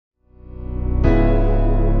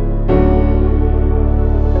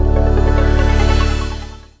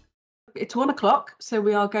It's 1 o'clock, so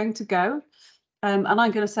we are going to go. And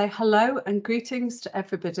I'm going to say hello and greetings to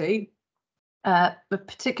everybody. A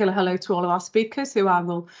particular hello to all of our speakers, who I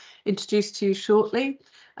will introduce to you shortly.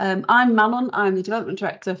 I'm Manon. I'm the Development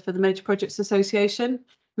Director for the Major Projects Association.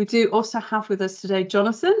 We do also have with us today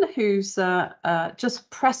Jonathan, who's just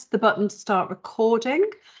pressed the button to start recording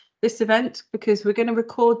this event, because we're going to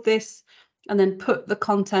record this and then put the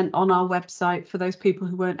content on our website for those people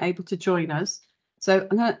who weren't able to join us. So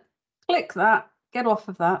I'm going to click that, get off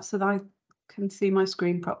of that so that I can see my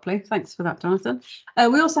screen properly. Thanks for that, Jonathan.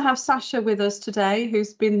 We also have Sasha with us today,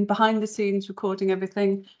 who's been behind the scenes recording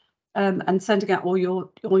everything and sending out all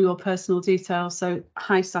your personal details. So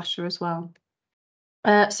hi, Sasha, as well.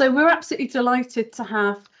 So we're absolutely delighted to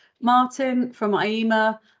have Martin from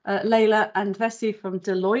IEMA, Layla and Vessi from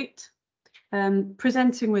Deloitte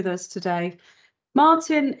presenting with us today.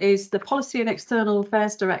 Martin is the Policy and External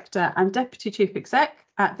Affairs Director and Deputy Chief Exec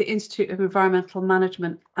at the Institute of Environmental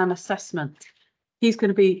Management and Assessment. He's going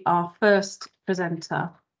to be our first presenter.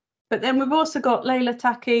 But then we've also got Layla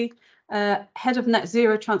Taki, Head of Net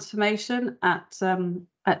Zero Transformation at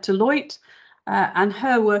Deloitte, and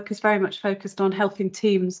her work is very much focused on helping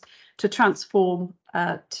teams to transform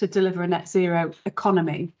to deliver a net zero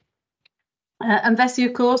economy. And Vessi,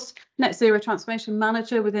 of course, Net Zero Transformation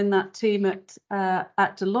Manager within that team at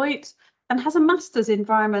Deloitte, and has a Master's in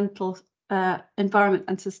Environment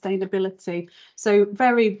and Sustainability. So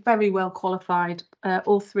very, very well qualified,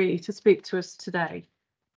 all three, to speak to us today.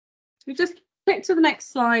 So we just click to the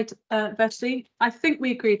next slide, Vessi. I think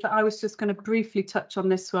we agreed that I was just going to briefly touch on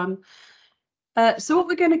this one. So what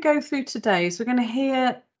we're going to go through today is we're going to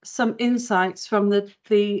hear some insights from the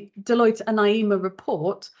Deloitte and IEMA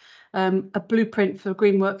report, a blueprint for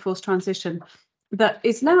green workforce transition that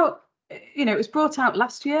is now, it was brought out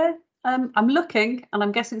last year. I'm looking, and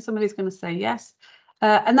I'm guessing somebody's going to say yes.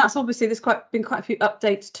 And that's obviously, there's been quite a few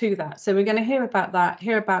updates to that. So we're going to hear about that,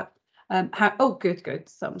 hear about how, oh, good,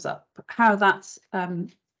 thumbs up, how that's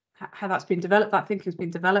been developed. That thinking has been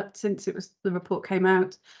developed since the report came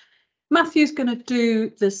out. Matthew's going to do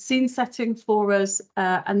the scene setting for us,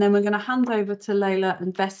 and then we're going to hand over to Layla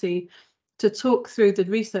and Vessi to talk through the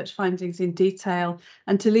research findings in detail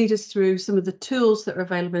and to lead us through some of the tools that are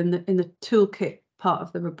available in the toolkit part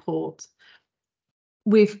of the report.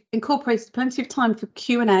 We've incorporated plenty of time for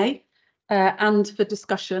Q&A and for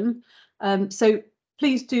discussion. So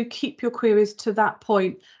please do keep your queries to that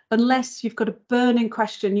point, unless you've got a burning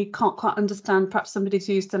question you can't quite understand. Perhaps somebody's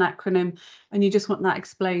used an acronym and you just want that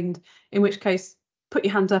explained, in which case put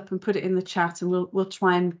your hand up and put it in the chat, and we'll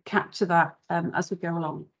try and capture that as we go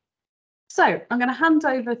along. So I'm going to hand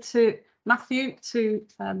over to Matthew to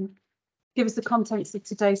give us the contents of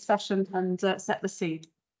today's session and set the scene.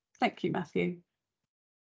 Thank you, Matthew.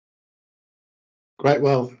 Great.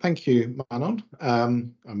 Well, thank you, Manon.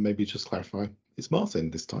 And maybe just clarify, it's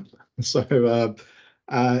Martin this time. So,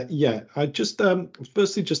 yeah, I just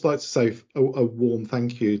firstly just like to say a warm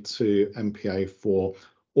thank you to MPA for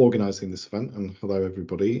organising this event, and hello,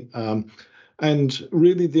 everybody. And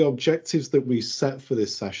really the objectives that we set for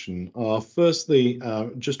this session are firstly,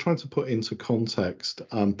 just trying to put into context,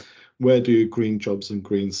 where do green jobs and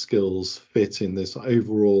green skills fit in this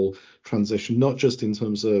overall transition, not just in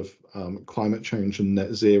terms of climate change and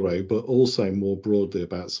net zero, but also more broadly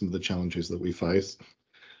about some of the challenges that we face.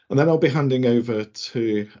 And then I'll be handing over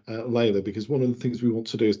to Layla, because one of the things we want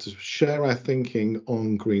to do is to share our thinking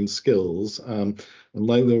on green skills. And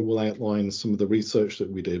Layla will outline some of the research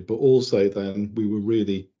that we did, but also then we were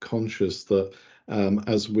really conscious that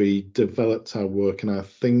as we developed our work and our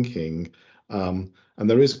thinking, and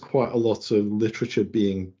there is quite a lot of literature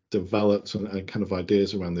being developed and kind of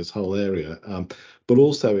ideas around this whole area, but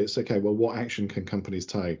also it's okay, well, what action can companies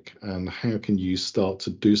take and how can you start to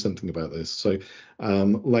do something about this? So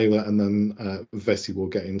Layla and then Vessi will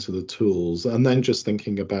get into the tools, and then just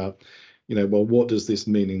thinking about, well, what does this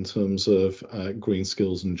mean in terms of green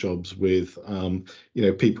skills and jobs with,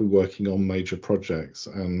 people working on major projects,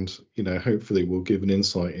 and, hopefully we'll give an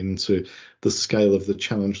insight into the scale of the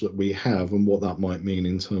challenge that we have and what that might mean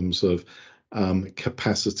in terms of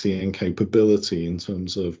capacity and capability in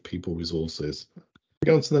terms of people resources.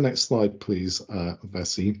 Go on to the next slide, please,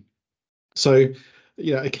 Vessi. So,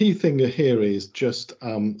 a key thing here is just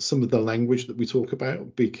some of the language that we talk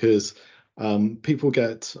about, because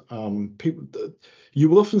you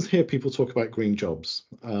will often hear people talk about green jobs,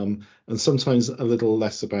 and sometimes a little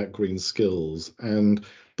less about green skills. And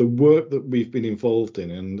the work that we've been involved in,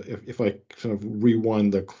 and if I kind of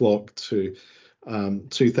rewind the clock to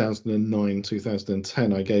 2009,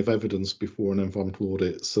 2010, I gave evidence before an Environmental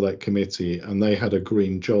Audit Select Committee, and they had a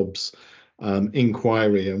green jobs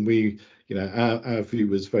inquiry, and we our view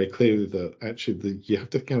was very clearly that actually you have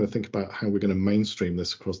to kind of think about how we're going to mainstream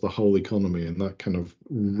this across the whole economy, and that kind of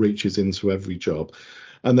reaches into every job.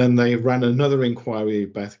 And then they ran another inquiry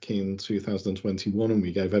back in 2021, and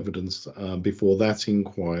we gave evidence before that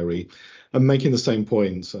inquiry, and making the same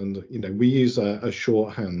points. And we use a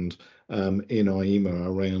shorthand in IEMA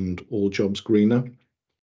around all jobs greener.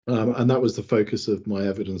 And that was the focus of my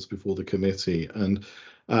evidence before the committee. And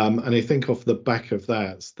I think off the back of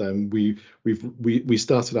that, then we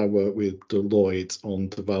started our work with Deloitte on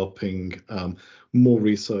developing more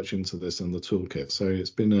research into this and the toolkit. So it's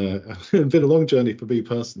been a long journey for me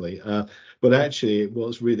personally. But actually,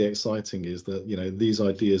 what's really exciting is that these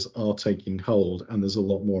ideas are taking hold, and there's a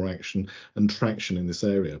lot more action and traction in this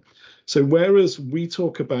area. So whereas we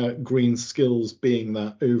talk about green skills being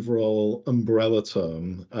that overall umbrella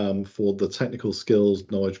term for the technical skills,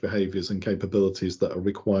 knowledge, behaviours and capabilities that are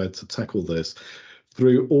required to tackle this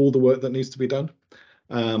through all the work that needs to be done.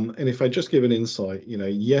 And if I just give an insight,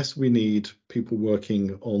 yes, we need people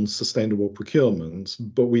working on sustainable procurement,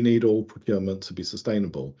 but we need all procurement to be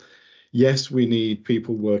sustainable. Yes, we need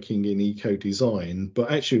people working in eco-design,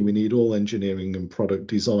 but actually we need all engineering and product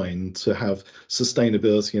design to have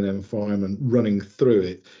sustainability and environment running through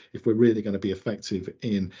it if we're really going to be effective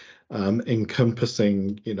in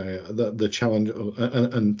encompassing, the challenge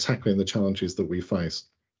and tackling the challenges that we face.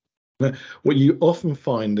 What you often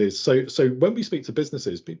find is, so when we speak to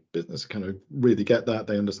businesses kind of really get that,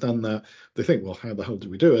 they understand that, they think, well, how the hell do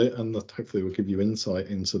we do it? And hopefully we'll give you insight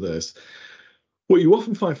into this. What you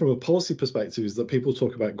often find from a policy perspective is that people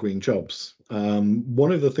talk about green jobs.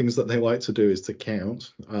 One of the things that they like to do is to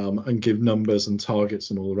count and give numbers and targets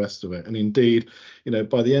and all the rest of it. And indeed,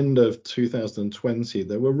 by the end of 2020,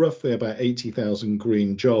 there were roughly about 80,000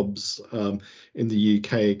 green jobs in the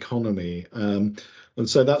UK economy. And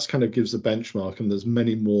so that's kind of gives a benchmark, and there's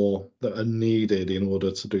many more that are needed in order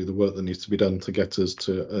to do the work that needs to be done to get us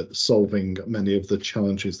to solving many of the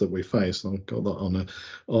challenges that we face. And I've got that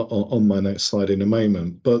on my next slide in a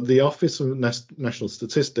moment. But the Office of National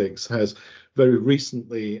Statistics has very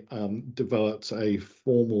recently developed a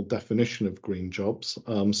formal definition of green jobs.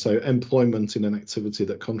 So employment in an activity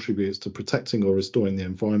that contributes to protecting or restoring the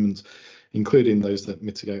environment, including those that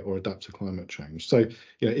mitigate or adapt to climate change. So,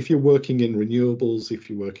 if you're working in renewables, if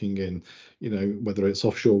you're working in, whether it's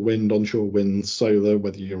offshore wind, onshore wind, solar,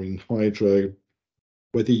 whether you're in hydro,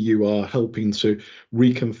 whether you are helping to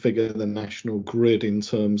reconfigure the national grid in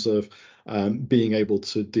terms of being able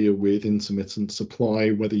to deal with intermittent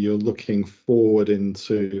supply, whether you're looking forward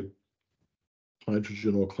into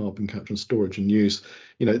hydrogen or carbon capture and storage and use,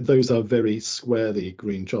 those are very squarely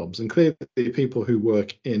green jobs. And clearly people who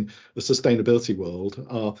work in the sustainability world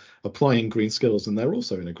are applying green skills, and they're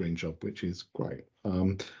also in a green job, which is great.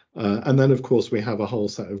 And then, of course, we have a whole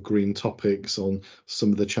set of green topics on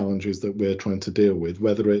some of the challenges that we're trying to deal with,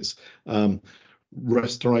 whether it's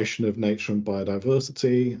restoration of nature and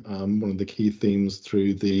biodiversity, one of the key themes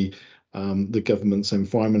through the government's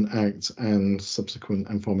Environment Act and subsequent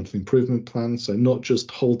environmental improvement plans. So not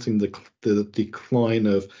just halting the decline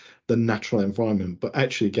of the natural environment, but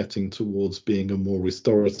actually getting towards being a more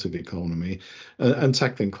restorative economy and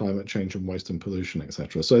tackling climate change and waste and pollution,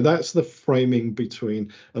 etc. So that's the framing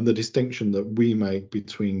between and the distinction that we make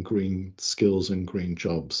between green skills and green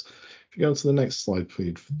jobs. If you go on to the next slide,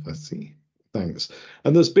 please, Betty. Thanks.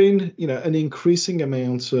 And there's been, an increasing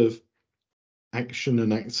amount of action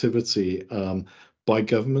and activity by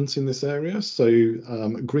government in this area. So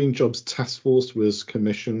Green Jobs Task Force was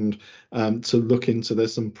commissioned to look into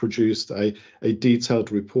this and produced a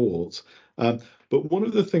detailed report. But one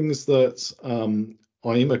of the things that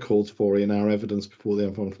IEMA called for in our evidence before the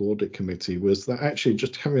Environmental Audit Committee was that actually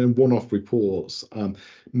just having one-off reports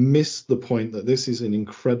missed the point that this is an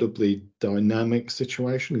incredibly dynamic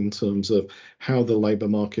situation in terms of how the labour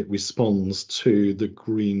market responds to the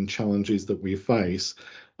green challenges that we face.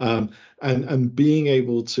 And being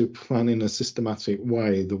able to plan in a systematic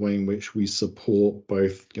way the way in which we support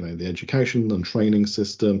both, the education and training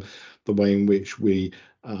system, the way in which we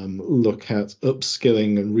look at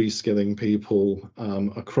upskilling and reskilling people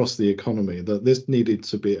across the economy, that this needed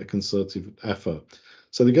to be a concerted effort.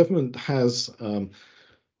 So the government has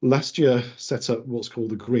last year set up what's called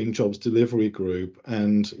the Green Jobs Delivery Group.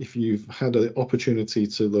 And if you've had an opportunity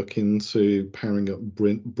to look into Powering Up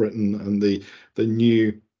Britain and the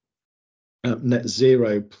new net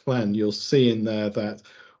zero plan, you'll see in there that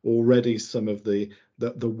already some of the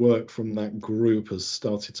work from that group has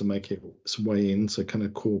started to make its way into kind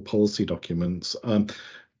of core policy documents.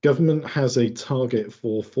 Government has a target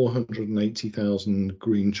for 480,000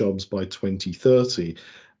 green jobs by 2030.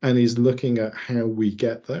 and is looking at how we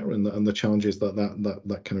get there and the challenges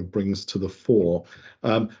that kind of brings to the fore.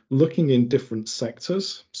 Looking in different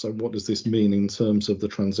sectors. So what does this mean in terms of the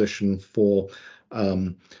transition for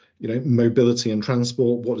mobility and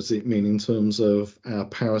transport? What does it mean in terms of our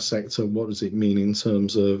power sector? What does it mean in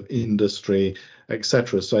terms of industry,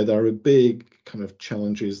 etc.? So there are big kind of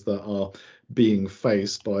challenges that are being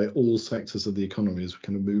faced by all sectors of the economy as we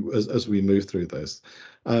kind of move as we move through this.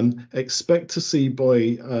 Expect to see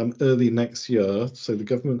by early next year. So the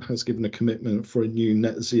government has given a commitment for a new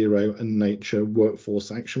net zero and nature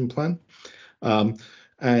workforce action plan.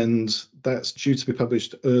 And that's due to be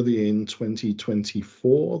published early in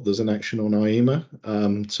 2024. There's an action on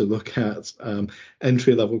IEMA to look at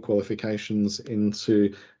entry-level qualifications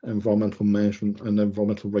into environmental management and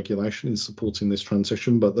environmental regulation in supporting this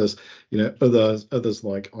transition. But there's others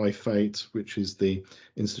like IFATE, which is the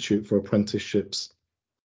Institute for Apprenticeships,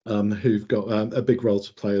 who've got a big role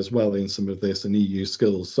to play as well in some of this, and EU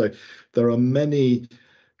skills. So there are many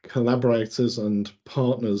collaborators and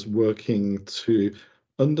partners working to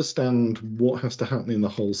understand what has to happen in the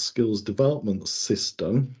whole skills development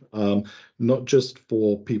system, not just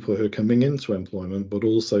for people who are coming into employment, but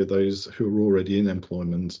also those who are already in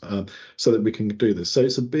employment, so that we can do this. So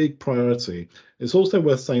it's a big priority. It's also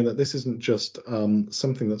worth saying that this isn't just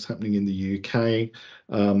something that's happening in the UK.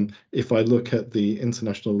 If I look at the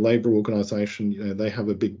International Labour Organization, they have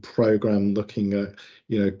a big program looking at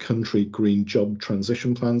country green job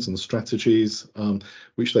transition plans and strategies,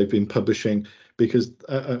 which they've been publishing. Because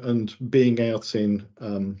and being out in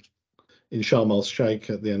Sharm el Sheikh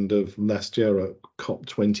at the end of last year at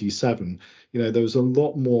COP27, there was a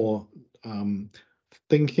lot more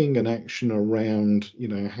thinking and action around,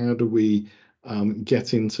 how do we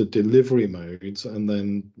get into delivery modes, and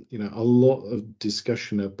then a lot of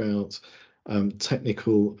discussion about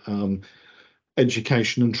technical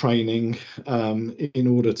education and training in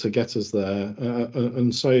order to get us there.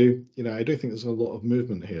 And so, I do think there's a lot of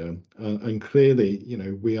movement here. And clearly,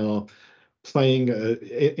 we are playing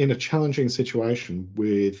in a challenging situation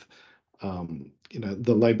with,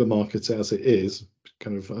 the labour market as it is,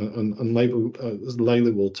 kind of, and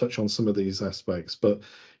Layla will touch on some of these aspects, but,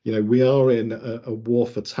 we are in a war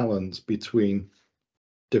for talent between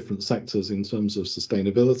different sectors in terms of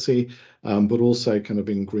sustainability, but also kind of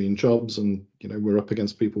in green jobs. And we're up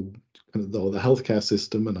against people, kind of the healthcare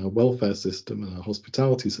system and our welfare system and our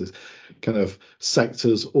hospitality system, kind of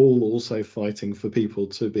sectors, all also fighting for people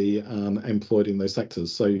to be employed in those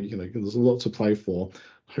sectors. So there's a lot to play for.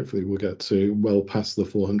 Hopefully we'll get to well past the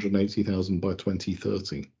 480,000 by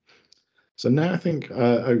 2030. So now I think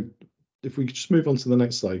if we could just move on to the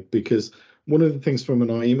next slide, because one of the things from an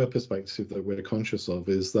IEMA perspective that we're conscious of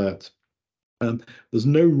is that there's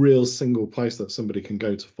no real single place that somebody can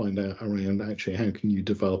go to find out around actually how can you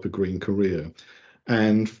develop a green career.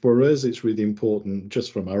 And for us, it's really important,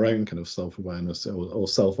 just from our own kind of self-awareness or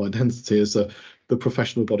self-identity as the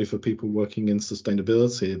professional body for people working in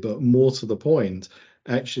sustainability, but more to the point,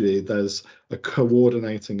 actually, there's a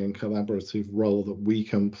coordinating and collaborative role that we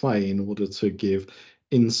can play in order to give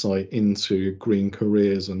insight into green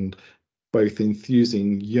careers, and both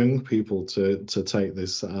enthusing young people to take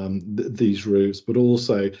these routes, but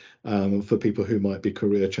also for people who might be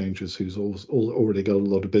career changers who's already got a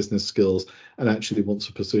lot of business skills and actually want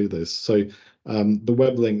to pursue this. So the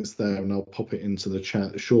web link's there, and I'll pop it into the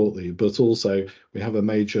chat shortly. But also we have a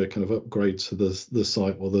major kind of upgrade to the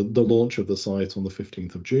site, or the launch of the site on the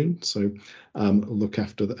 15th of June. So look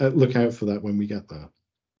out for that when we get there.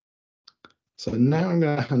 So now I'm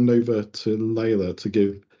going to hand over to Layla to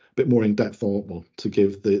give bit more in depth, or to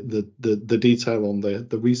give the detail on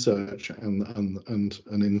the research and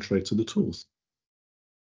an intro to the tools.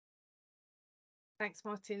 Thanks,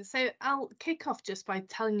 Martin. So I'll kick off just by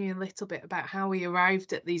telling you a little bit about how we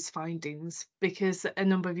arrived at these findings, because a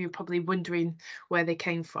number of you are probably wondering where they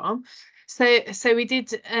came from. So we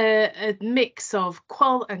did a mix of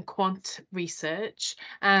qual and quant research,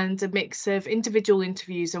 and a mix of individual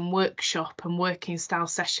interviews and workshop and working style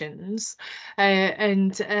sessions.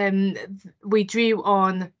 We drew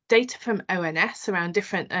on data from ONS around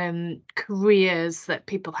different careers that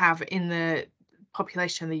people have in the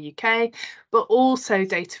population in the UK, but also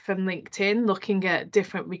data from LinkedIn, looking at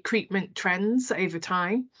different recruitment trends over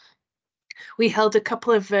time. We held a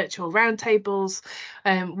couple of virtual roundtables,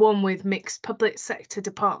 one with mixed public sector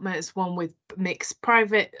departments, one with mixed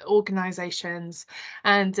private organisations,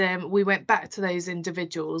 and we went back to those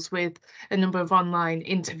individuals with a number of online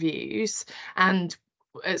interviews and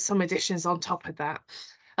some additions on top of that.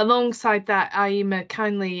 Alongside that, IEMA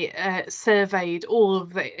kindly surveyed all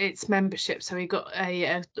of its membership. So we got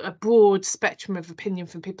a broad spectrum of opinion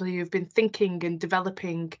from people who have been thinking and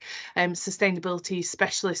developing sustainability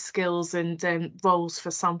specialist skills and roles for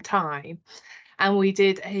some time. And we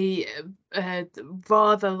did a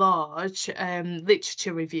rather large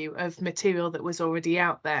literature review of material that was already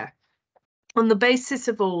out there. On the basis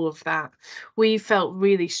of all of that, we felt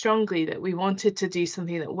really strongly that we wanted to do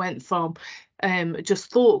something that went from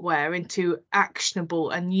just thoughtware into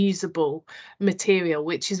actionable and usable material,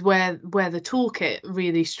 which is where the toolkit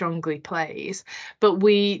really strongly plays. But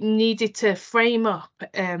we needed to frame up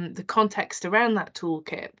the context around that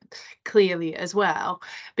toolkit clearly as well,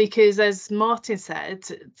 because as Martin said,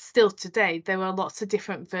 still today there are lots of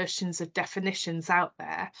different versions of definitions out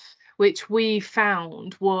there, which we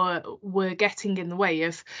found were getting in the way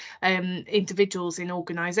of individuals in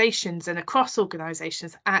organisations and across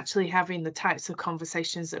organisations actually having the types of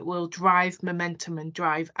conversations that will drive momentum and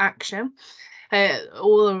drive action.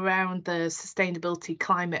 All around the sustainability,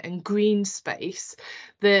 climate and green space,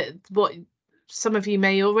 what some of you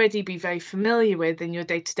may already be very familiar with in your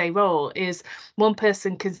day-to-day role is one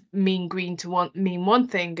person can mean green to mean one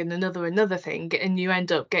thing and another thing, and you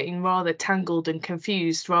end up getting rather tangled and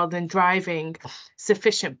confused rather than driving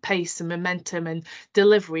sufficient pace and momentum and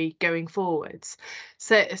delivery going forwards.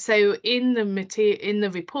 So in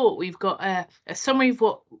the report, we've got a summary of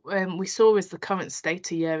what we saw as the current state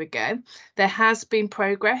a year ago. There has been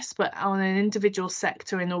progress, but on an individual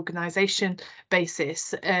sector and organisation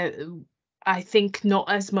basis, I think not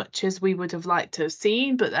as much as we would have liked to have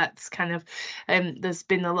seen, but that's kind of, there's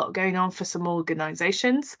been a lot going on for some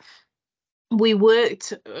organisations. We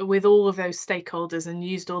worked with all of those stakeholders and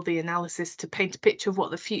used all the analysis to paint a picture of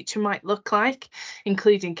what the future might look like,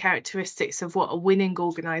 including characteristics of what a winning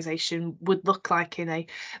organisation would look like in a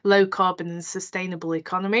low carbon and sustainable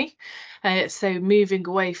economy. So moving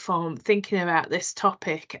away from thinking about this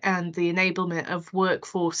topic and the enablement of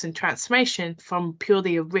workforce and transformation from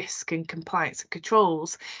purely a risk and compliance and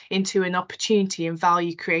controls into an opportunity and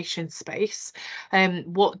value creation space.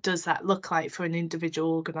 What does that look like for an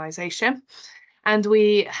individual organisation? And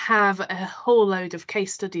we have a whole load of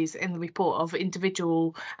case studies in the report of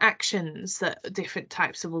individual actions that different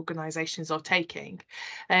types of organisations are taking.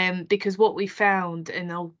 Because what we found,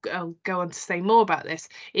 and I'll go on to say more about this,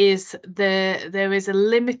 is there is a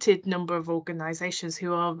limited number of organisations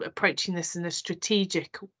who are approaching this in a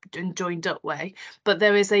strategic and joined up way, but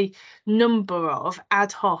there is a number of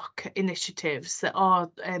ad hoc initiatives that are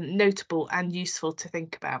notable and useful to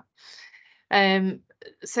think about.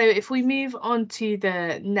 So if we move on to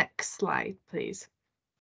the next slide, please.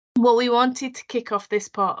 What we wanted to kick off this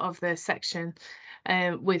part of the section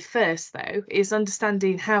with first, though, is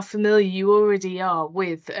understanding how familiar you already are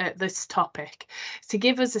with this topic, to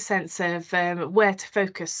give us a sense of where to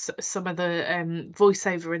focus some of the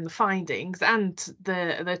voiceover in the findings and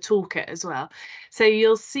the toolkit as well. So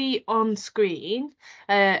you'll see on screen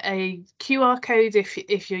a QR code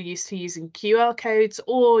if you're used to using QR codes,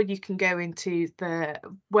 or you can go into the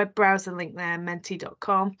web browser link there,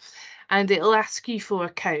 menti.com, and it'll ask you for a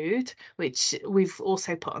code, which we've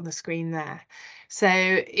also put on the screen there. So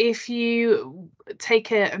if you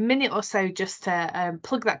take a minute or so just to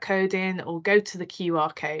plug that code in or go to the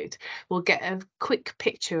QR code, we'll get a quick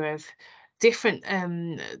picture of different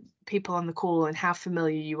people on the call and how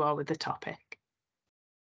familiar you are with the topic.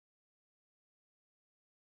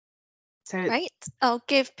 So Great. I'll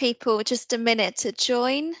give people just a minute to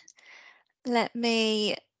join. Let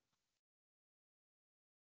me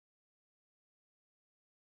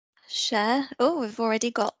share. Oh, we've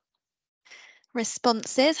already got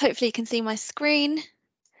responses. Hopefully you can see my screen.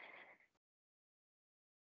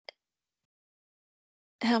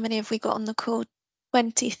 How many have we got on the call?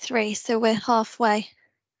 23, so we're halfway.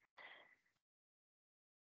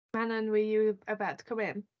 Manon, were you about to come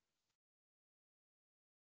in?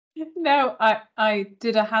 No, I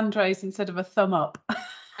did a hand raise instead of a thumb up.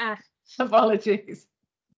 Apologies.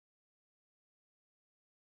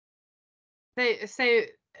 So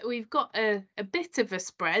we've got a bit of a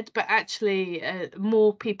spread, but actually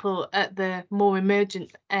more people at the more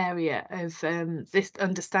emergent area of this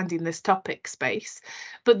understanding this topic space.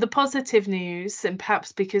 But the positive news, and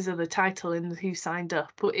perhaps because of the title and who signed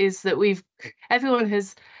up, is that everyone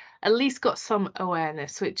has at least got some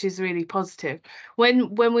awareness, which is really positive.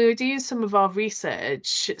 When we were doing some of our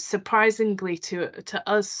research, surprisingly to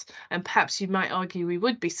us, and perhaps you might argue we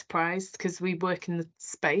would be surprised because we work in the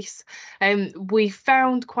space, we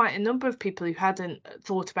found quite a number of people who hadn't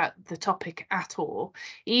thought about the topic at all,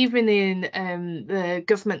 even in the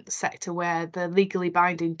government sector where the legally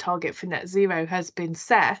binding target for net zero has been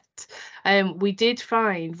set. We did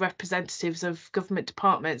find representatives of government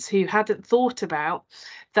departments who hadn't thought about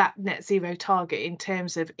that net zero target in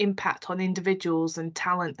terms of impact on individuals and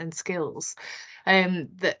talent and skills,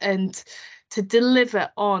 and to deliver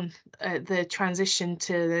on the transition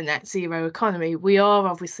to the net zero economy, we are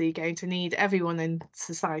obviously going to need everyone in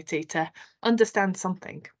society to understand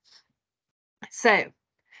something. So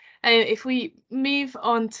if we move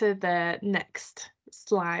on to the next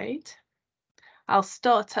slide, I'll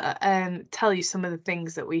start to tell you some of the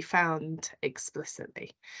things that we found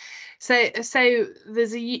explicitly. So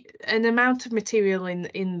there's an amount of material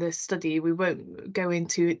in the study. We won't go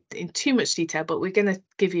into it in too much detail, but we're going to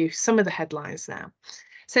give you some of the headlines now.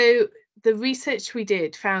 So the research we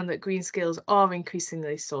did found that green skills are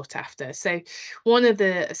increasingly sought after. So one of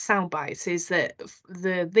the sound bites is that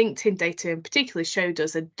the LinkedIn data in particular showed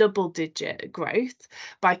us a double-digit growth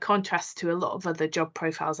by contrast to a lot of other job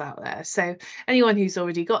profiles out there. So anyone who's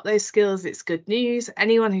already got those skills, it's good news.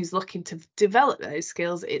 Anyone who's looking to develop those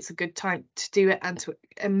skills, it's a good time to do it and to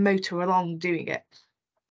motor along doing it.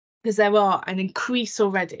 Because there are an increase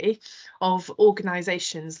already of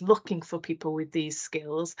organisations looking for people with these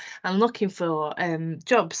skills and looking for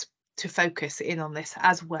jobs to focus in on this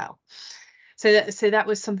as well. So that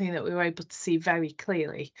was something that we were able to see very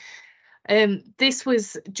clearly. This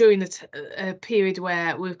was during a period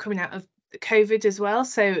where we were coming out of COVID as well.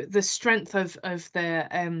 So the strength of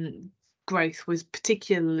the growth was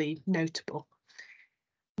particularly notable.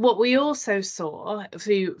 What we also saw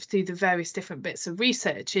through the various different bits of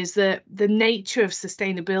research is that the nature of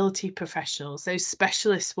sustainability professionals, those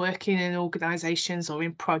specialists working in organisations or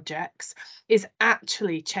in projects, is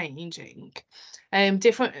actually changing.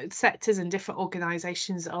 Different sectors and different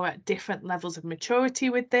organisations are at different levels of maturity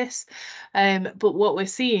with this, but what we're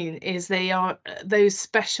seeing is those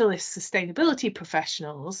specialist sustainability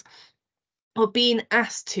professionals are being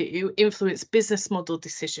asked to influence business model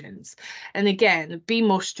decisions, and again, be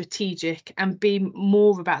more strategic and be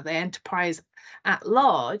more about the enterprise at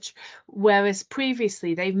large, whereas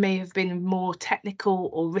previously they may have been more technical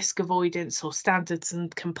or risk avoidance or standards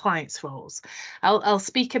and compliance roles. I'll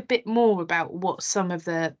speak a bit more about what some of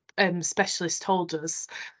the specialists told us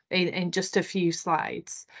in just a few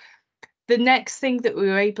slides. The next thing that we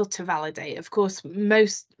were able to validate, of course,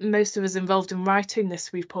 most of us involved in writing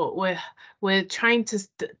this report, we're trying to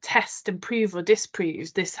test and prove or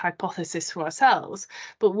disprove this hypothesis for ourselves,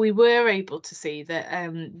 but we were able to see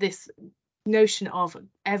that this notion of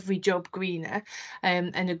every job greener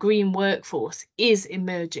and a green workforce is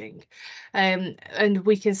emerging, and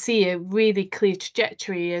we can see a really clear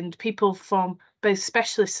trajectory, and people from both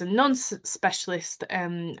specialist and non-specialist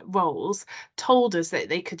roles told us that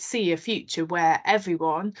they could see a future where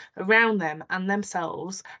everyone around them and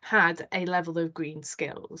themselves had a level of green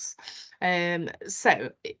skills. So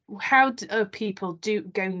how are people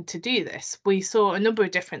going to do this? We saw a number of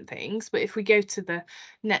different things, but if we go to the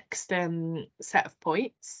next set of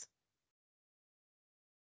points,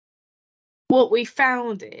 what we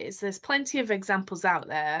found is there's plenty of examples out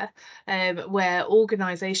there where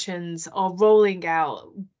organisations are rolling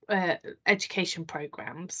out education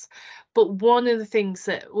programs, but one of the things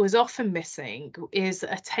that was often missing is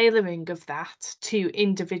a tailoring of that to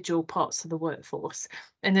individual parts of the workforce,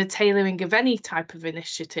 and a tailoring of any type of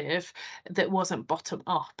initiative that wasn't bottom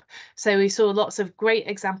up. So we saw lots of great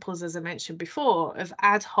examples, as I mentioned before, of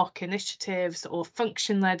ad hoc initiatives or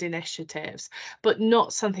function-led initiatives, but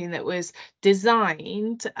not something that was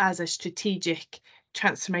designed as a strategic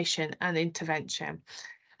transformation and intervention.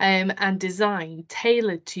 And design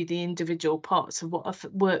tailored to the individual parts of what a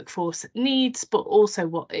workforce needs, but also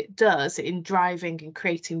what it does in driving and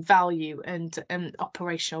creating value and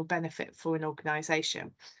operational benefit for an organisation.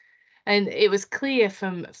 And it was clear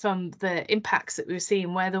from the impacts that we were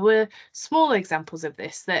seeing, where there were small examples of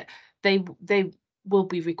this, that they will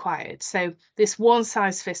be required. So this one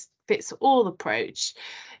size fits all approach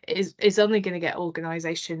is only going to get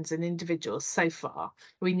organisations and individuals so far.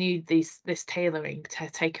 We need this tailoring to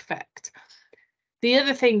take effect. The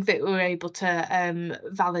other thing that we were able to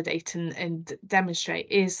validate and demonstrate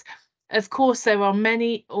is Of course, there are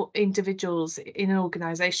many individuals in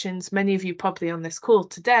organisations, many of you probably on this call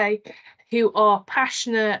today, who are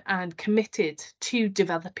passionate and committed to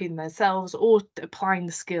developing themselves or applying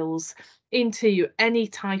the skills into any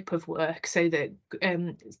type of work, so that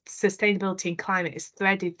sustainability and climate is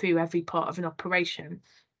threaded through every part of an operation.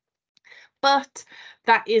 But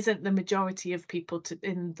that isn't the majority of people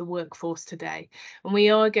in the workforce today. And we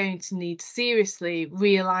are going to need to seriously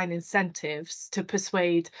realign incentives to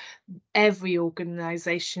persuade every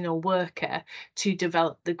organisation or worker to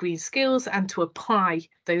develop the green skills and to apply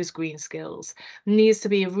those green skills. There needs to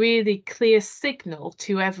be a really clear signal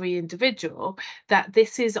to every individual that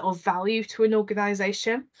this is of value to an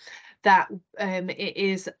organisation, that it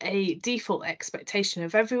is a default expectation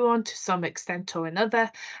of everyone to some extent or another,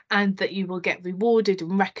 and that you will get rewarded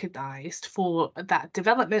and recognised for that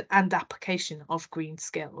development and application of green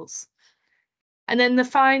skills. And then the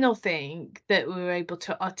final thing that we were able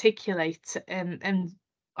to articulate, and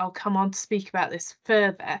I'll come on to speak about this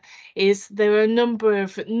further, is there are a number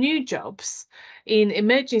of new jobs in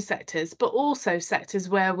emerging sectors, but also sectors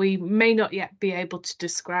where we may not yet be able to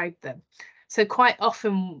describe them. So quite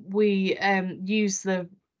often we use the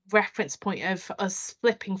reference point of us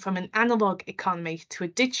flipping from an analog economy to a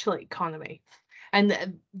digital economy.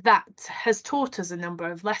 And that has taught us a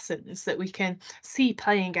number of lessons that we can see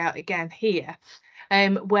playing out again here,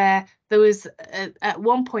 where there was at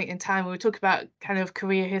one point in time, we were talking about kind of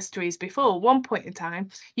career histories before, one point in time,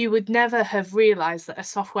 you would never have realised that a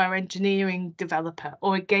software engineering developer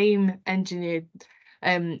or a game engineer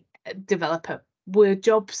developer were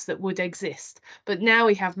jobs that would exist. But now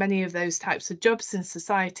we have many of those types of jobs in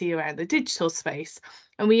society around the digital space,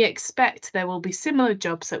 and we expect there will be similar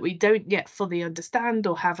jobs that we don't yet fully understand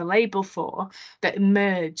or have a label for that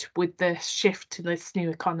emerge with the shift to this new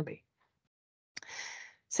economy.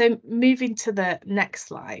 So moving to the next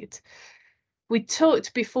slide. We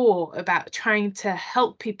talked before about trying to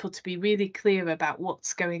help people to be really clear about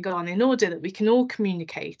what's going on in order that we can all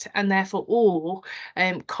communicate and therefore all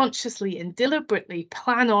consciously and deliberately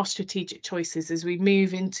plan our strategic choices as we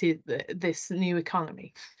move into this new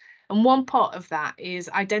economy. And one part of that is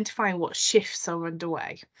identifying what shifts are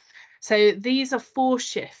underway. So these are 4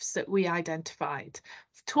 shifts that we identified.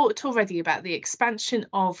 We've talked already about the expansion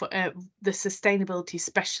of the sustainability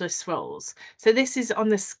specialist roles. So this is on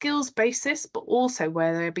the skills basis, but also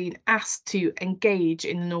where they're being asked to engage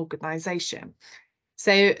in an organisation.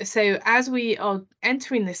 So as we are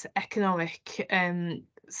entering this economic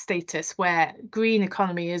status where green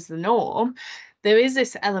economy is the norm, there is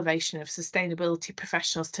this elevation of sustainability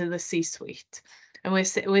professionals to the C-suite. And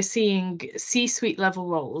we're seeing C-suite level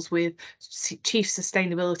roles with Chief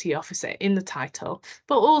Sustainability Officer in the title,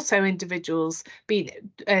 but also individuals being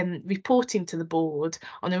reporting to the board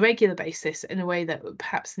on a regular basis in a way that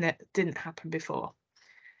perhaps didn't happen before.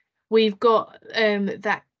 We've got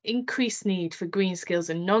that increased need for green skills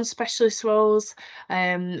and non-specialist roles.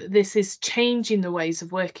 This is changing the ways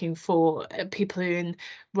of working for people who are in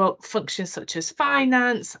functions such as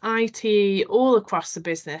finance, IT, all across the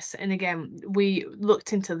business. And again, we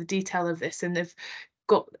looked into the detail of this, and they've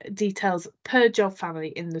got details per job family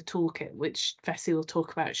in the toolkit, which Vessi will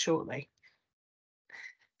talk about shortly.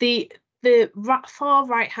 The far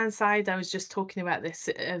right-hand side, I was just talking about this,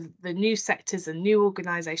 the new sectors and new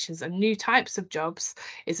organisations and new types of jobs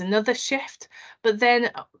is another shift. But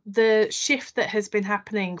then the shift that has been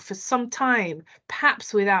happening for some time,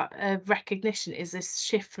 perhaps without recognition, is this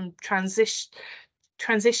shift from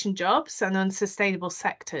transition jobs and unsustainable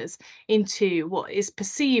sectors into what is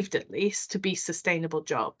perceived, at least, to be sustainable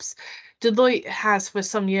jobs. Deloitte has for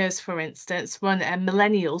some years, for instance, run a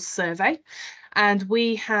millennials survey. And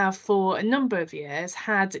we have, for a number of years,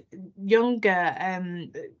 had younger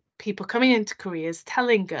people coming into careers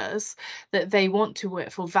telling us that they want to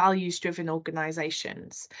work for values-driven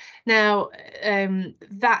organisations. Now,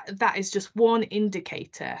 that is just one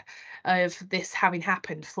indicator of this having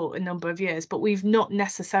happened for a number of years, but we've not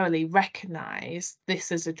necessarily recognised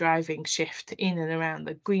this as a driving shift in and around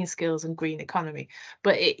the green skills and green economy.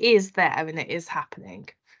 But it is there and it is happening.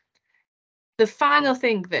 The final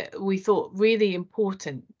thing that we thought really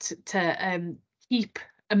important to keep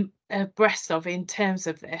abreast of in terms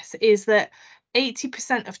of this is that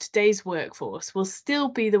 80% of today's workforce will still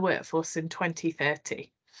be the workforce in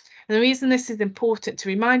 2030. And the reason this is important to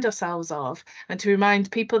remind ourselves of, and to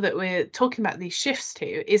remind people that we're talking about these shifts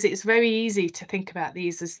to, is it's very easy to think about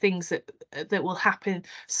these as things that will happen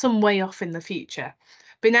some way off in the future.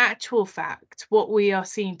 But in actual fact, what we are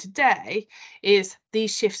seeing today is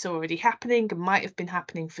these shifts are already happening and might have been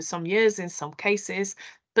happening for some years in some cases.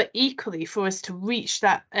 But equally, for us to reach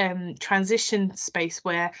that transition space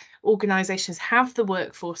where organisations have the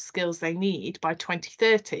workforce skills they need by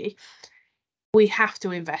 2030, we have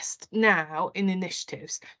to invest now in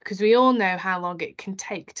initiatives, because we all know how long it can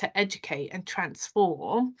take to educate and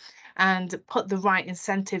transform and put the right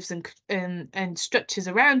incentives and structures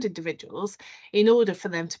around individuals in order for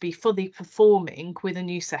them to be fully performing with a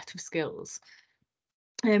new set of skills.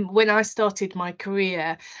 When I started my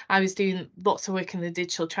career, I was doing lots of work in the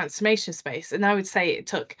digital transformation space, and I would say it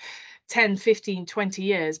took 10, 15, 20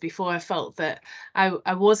 years before I felt that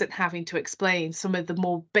I wasn't having to explain some of the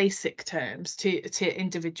more basic terms to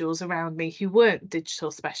individuals around me who weren't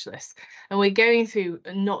digital specialists. And we're going through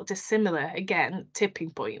a not dissimilar, again,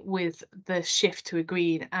 tipping point with the shift to a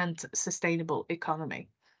green and sustainable economy.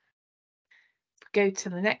 Go to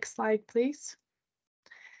the next slide, please.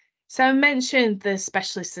 So I mentioned the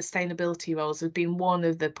specialist sustainability roles have been one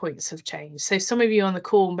of the points of change. So some of you on the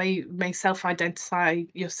call may self-identify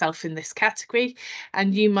yourself in this category,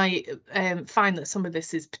 and you might find that some of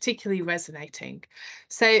this is particularly resonating.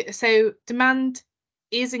 So demand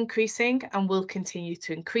is increasing and will continue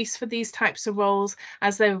to increase for these types of roles,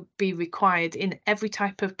 as they'll be required in every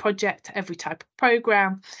type of project, every type of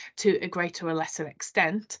programme, to a greater or lesser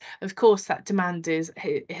extent. Of course, that demand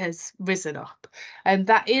has risen up, and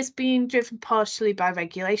that is being driven partially by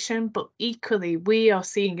regulation, but equally we are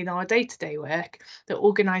seeing in our day-to-day work that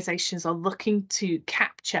organisations are looking to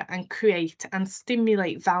capture and create and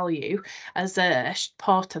stimulate value as a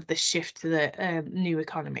part of this shift to the new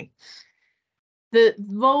economy. The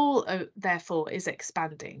role, therefore, is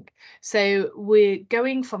expanding. So we're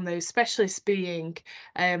going from those specialists being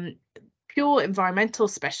pure environmental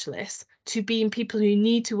specialists to being people who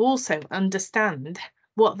need to also understand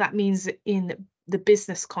what that means in the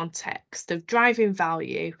business context of driving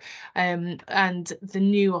value and the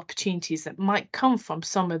new opportunities that might come from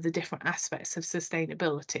some of the different aspects of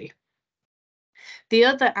sustainability. The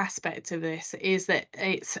other aspect of this is that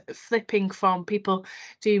it's flipping from people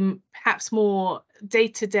doing perhaps more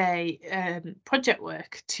day-to-day project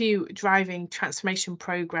work to driving transformation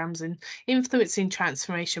programs and influencing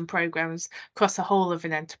transformation programs across the whole of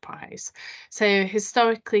an enterprise. So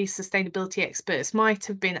historically, sustainability experts might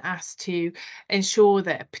have been asked to ensure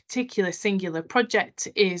that a particular singular project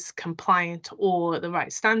is compliant or the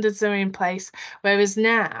right standards are in place, whereas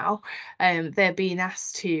now they're being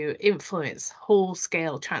asked to influence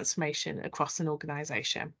whole-scale transformation across an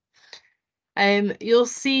organisation. You'll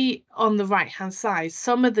see on the right-hand side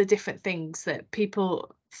some of the different things that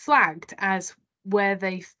people flagged as where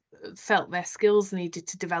they felt their skills needed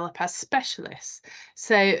to develop as specialists.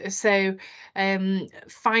 So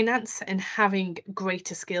finance and having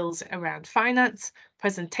greater skills around finance,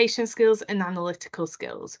 presentation skills and analytical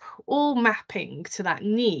skills, all mapping to that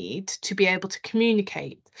need to be able to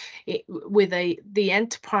communicate it with the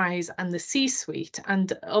enterprise and the C-suite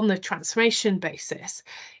and on the transformation basis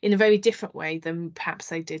in a very different way than perhaps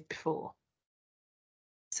they did before.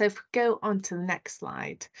 So if we go on to the next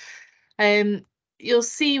slide, you'll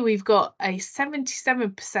see we've got a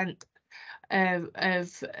 77%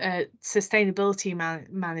 of sustainability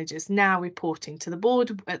managers now reporting to the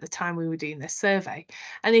board at the time we were doing this survey,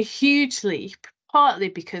 and a huge leap, partly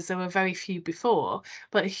because there were very few before,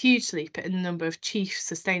 but a huge leap in the number of chief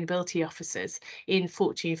sustainability officers in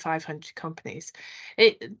Fortune 500 companies.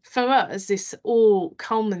 For us, this all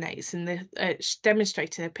culminates in the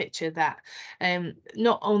demonstrating a picture that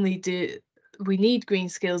not only do we need green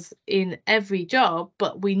skills in every job,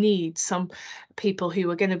 but we need some people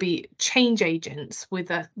who are going to be change agents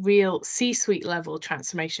with a real C-suite level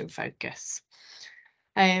transformation focus.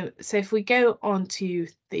 So if we go on to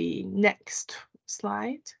the next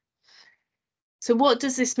slide. So what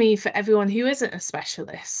does this mean for everyone who isn't a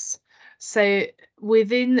specialist? So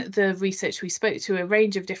within the research, we spoke to a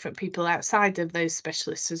range of different people outside of those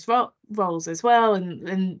specialists roles as well,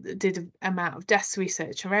 and did an amount of desk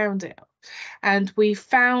research around it. And we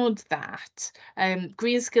found that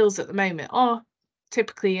green skills at the moment are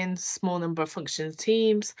typically in a small number of functional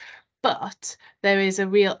teams, but there is a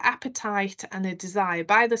real appetite and a desire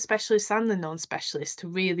by the specialists and the non-specialists to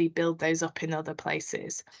really build those up in other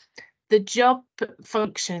places. The job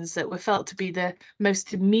functions that were felt to be the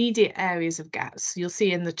most immediate areas of gaps you'll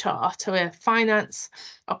see in the chart are finance,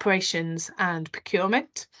 operations and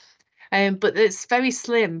procurement. But it's very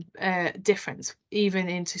slim difference even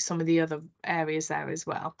into some of the other areas there as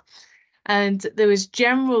well. And there was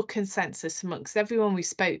general consensus amongst everyone we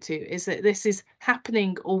spoke to is that this is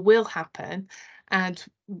happening or will happen, and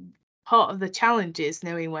part of the challenge is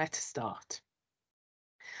knowing where to start.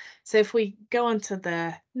 So if we go on to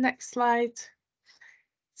the next slide.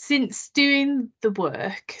 Since doing the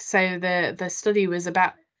work, so the study is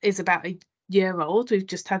about a year old. We've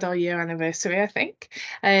just had our year anniversary, I think.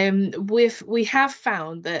 We have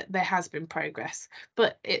found that there has been progress,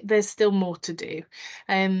 but there's still more to do.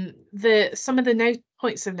 Some of the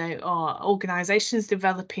points of note are organisations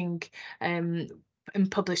developing and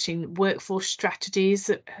publishing workforce strategies.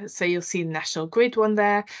 So you'll see the National Grid one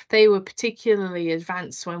there. They were particularly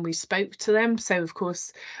advanced when we spoke to them. So of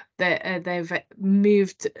course, they've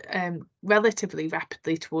moved relatively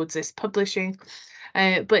rapidly towards this publishing.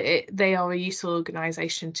 But they are a useful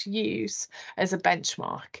organisation to use as a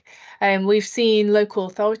benchmark. We've seen local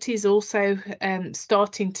authorities also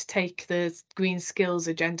starting to take the green skills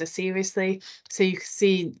agenda seriously. So you can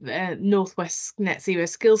see Northwest Net Zero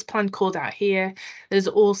Skills Plan called out here. There's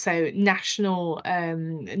also national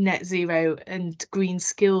net zero and green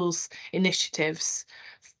skills initiatives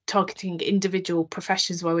targeting individual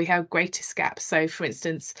professions where we have greatest gaps. So for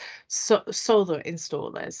instance, solar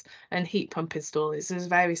installers and heat pump installers. There's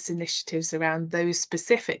various initiatives around those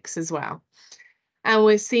specifics as well. And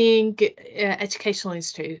we're seeing educational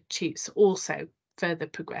institutes also further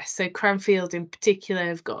progress. So Cranfield in particular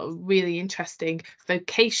have got a really interesting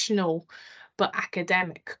vocational but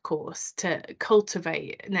academic course to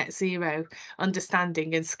cultivate net zero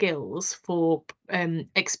understanding and skills for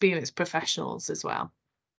experienced professionals as well.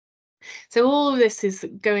 So all of this is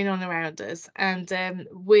going on around us, and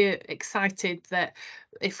we're excited that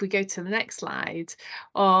if we go to the next slide,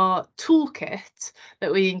 our toolkit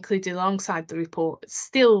that we included alongside the report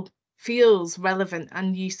still feels relevant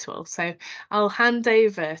and useful. So I'll hand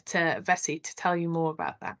over to Vessi to tell you more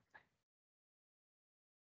about that.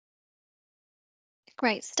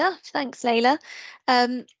 Great stuff. Thanks, Layla.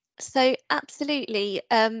 So absolutely,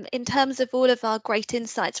 in terms of all of our great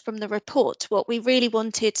insights from the report, what we really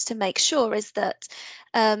wanted to make sure is that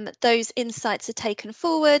those insights are taken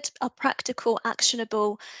forward, are practical,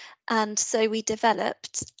 actionable, and so we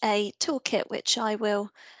developed a toolkit which I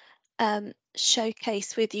will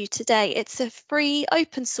showcase with you today. It's a free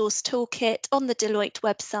open source toolkit on the Deloitte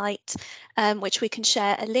website, which we can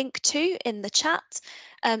share a link to in the chat.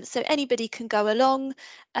 So anybody can go along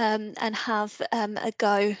and have a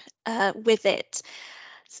go with it.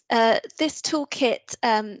 This toolkit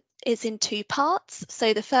is in two parts.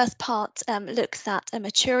 So the first part looks at a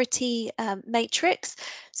maturity matrix.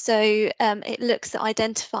 So it looks at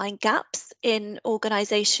identifying gaps in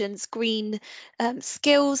organisations' green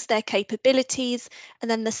skills, their capabilities. And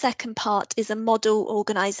then the second part is a model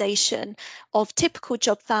organisation of typical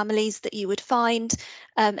job families that you would find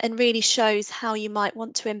and really shows how you might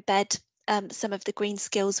want to embed some of the green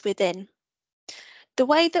skills within. The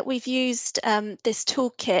way that we've used this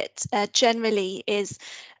toolkit generally is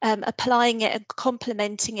applying it and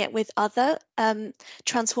complementing it with other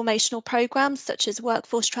transformational programs such as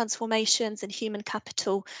workforce transformations and human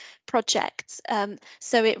capital projects.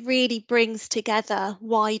 So it really brings together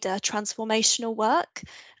wider transformational work,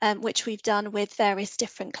 which we've done with various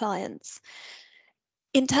different clients.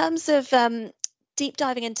 In terms of deep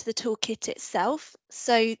diving into the toolkit itself,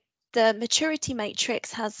 so the maturity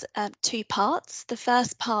matrix has two parts. The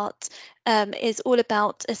first part is all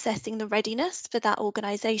about assessing the readiness for that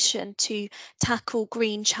organisation to tackle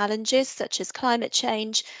green challenges such as climate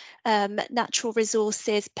change, natural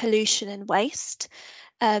resources, pollution and waste.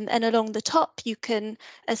 And along the top, you can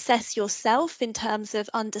assess yourself in terms of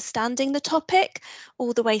understanding the topic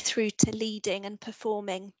all the way through to leading and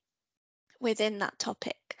performing within that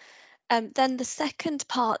topic. Then the second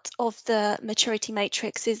part of the maturity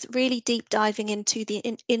matrix is really deep diving into the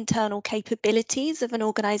internal capabilities of an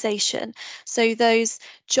organisation. So those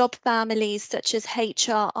job families such as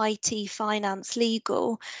HR, IT, finance,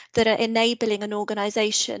 legal that are enabling an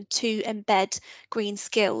organisation to embed green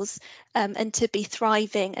skills and to be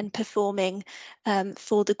thriving and performing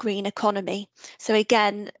for the green economy. So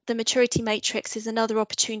again, the maturity matrix is another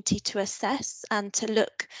opportunity to assess and to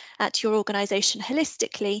look at your organisation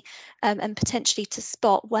holistically and potentially to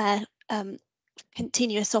spot where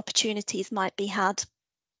continuous opportunities might be had.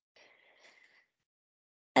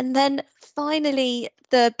 And then finally,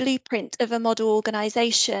 the blueprint of a model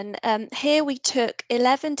organisation. Here we took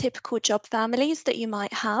 11 typical job families that you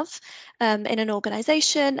might have in an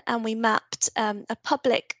organisation, and we mapped a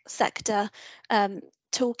public sector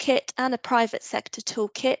toolkit and a private sector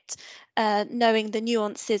toolkit, knowing the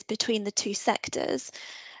nuances between the two sectors.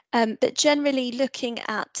 But generally looking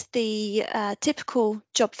at the typical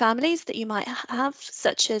job families that you might have,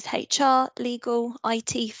 such as HR, legal,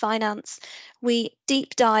 IT, finance, we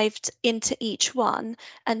deep dived into each one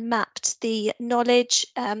and mapped the knowledge,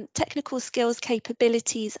 technical skills,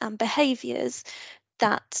 capabilities and behaviours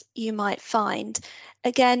that you might find.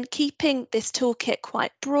 Again, keeping this toolkit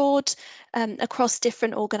quite broad across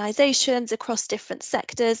different organisations, across different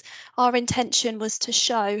sectors. Our intention was to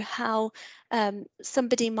show how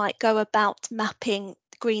somebody might go about mapping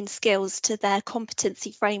green skills to their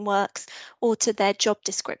competency frameworks or to their job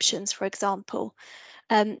descriptions, for example.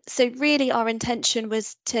 So really our intention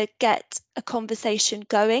was to get a conversation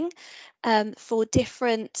going for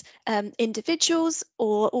different individuals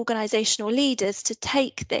or organisational leaders to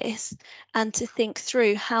take this and to think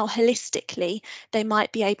through how holistically they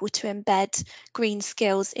might be able to embed green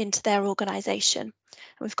skills into their organisation.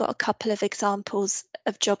 We've got a couple of examples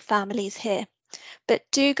of job families here. But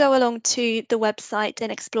do go along to the website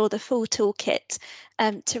and explore the full toolkit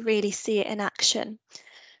to really see it in action.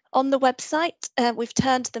 On the website, we've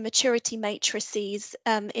turned the maturity matrices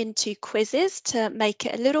into quizzes to make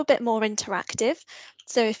it a little bit more interactive.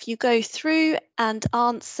 So if you go through and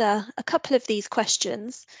answer a couple of these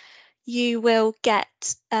questions, you will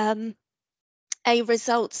get a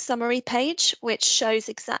results summary page, which shows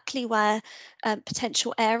exactly where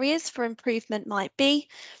potential areas for improvement might be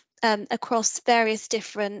across various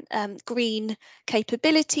different green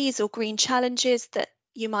capabilities or green challenges that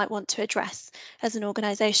you might want to address as an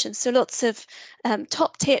organisation. So lots of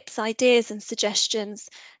top tips, ideas and suggestions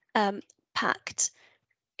packed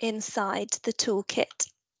inside the toolkit.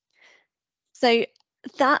 So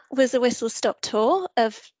that was a whistle-stop tour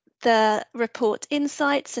of the report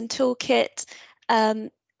insights and toolkit.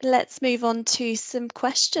 Let's move on to some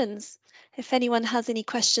questions. If anyone has any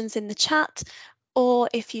questions in the chat, or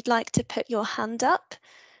if you'd like to put your hand up,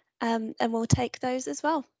 and we'll take those as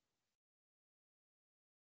well.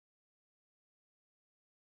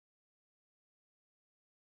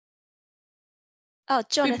 Oh,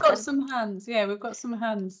 Jonathan. We've got some hands. Yeah, we've got some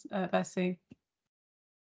hands, Bessie.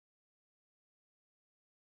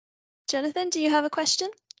 Jonathan, do you have a question?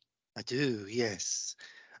 I do, yes.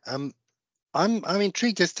 I'm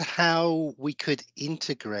intrigued as to how we could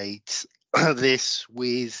integrate this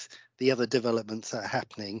with the other developments that are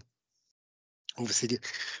happening. Obviously,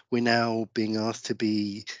 we're now being asked to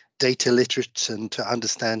be data literate and to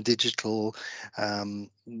understand digital.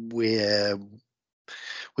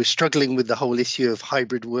 We're struggling with the whole issue of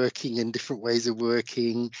hybrid working and different ways of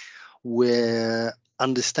working. We're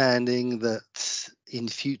understanding that in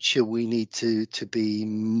future we need to be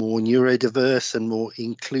more neurodiverse and more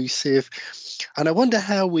inclusive. And I wonder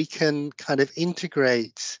how we can kind of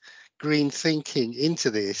integrate green thinking into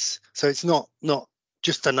this, so it's not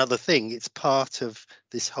just another thing, it's part of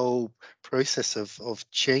this whole process of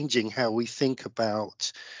changing how we think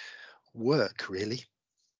about work, really.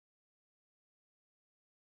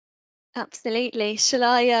 Absolutely. Shall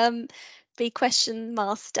I be question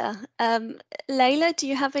master? Layla, do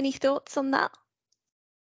you have any thoughts on that?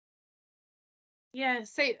 Yeah,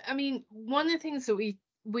 so I mean, one of the things that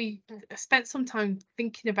we spent some time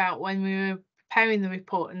thinking about when we were preparing the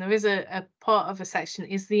report, and there is a part of a section,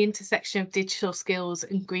 is the intersection of digital skills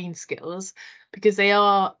and green skills, because they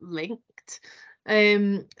are linked.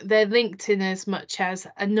 They're linked in as much as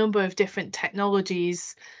a number of different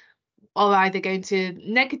technologies are either going to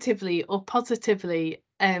negatively or positively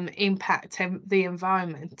impact the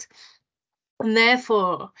environment. And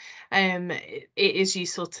therefore, it is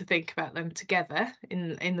useful to think about them together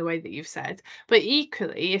in the way that you've said. But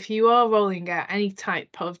equally, if you are rolling out any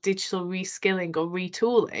type of digital reskilling or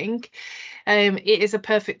retooling, it is a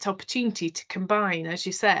perfect opportunity to combine, as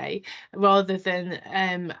you say, rather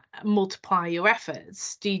than multiply your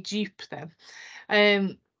efforts, dedupe them.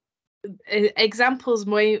 Examples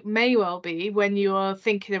may well be when you are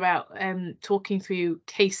thinking about talking through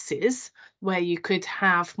cases where you could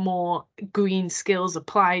have more green skills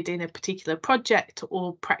applied in a particular project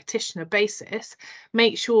or practitioner basis.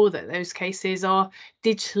 Make sure that those cases are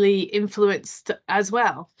digitally influenced as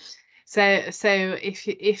well. So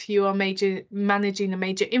if you are managing a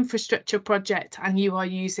major infrastructure project and you are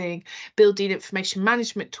using building information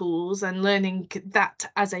management tools and learning that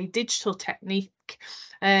as a digital technique,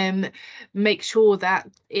 make sure that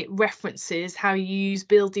it references how you use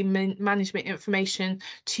building management information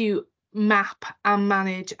to map and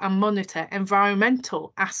manage and monitor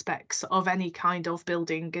environmental aspects of any kind of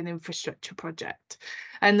building and infrastructure project.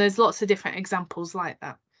 And there's lots of different examples like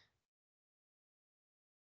that.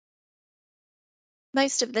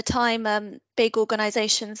 Most of the time, big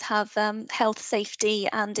organisations have health, safety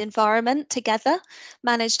and environment together,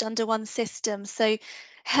 managed under one system. So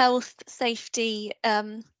health, safety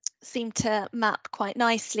seem to map quite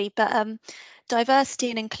nicely, but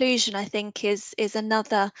diversity and inclusion, I think, is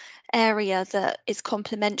another area that is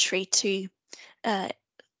complementary to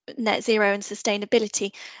net zero and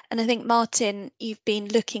sustainability. And I think, Martin, you've been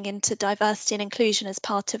looking into diversity and inclusion as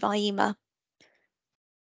part of IEMA.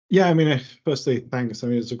 Yeah, I mean, firstly, thanks. I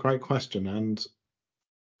mean, it's a great question. And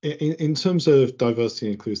in terms of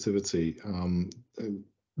diversity and inclusivity,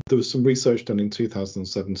 there was some research done in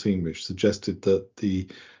 2017 which suggested that the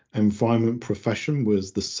environment profession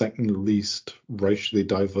was the second least racially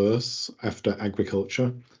diverse after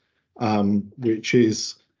agriculture, which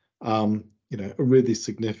is, you know, a really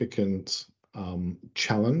significant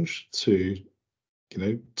challenge to, you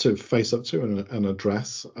know, to face up to and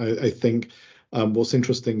address. I think what's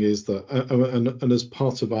interesting is that, and as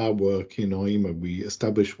part of our work in IEMA, we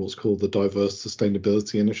established what's called the Diverse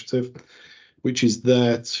Sustainability Initiative, which is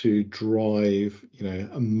there to drive, you know,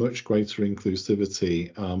 a much greater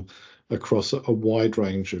inclusivity across a wide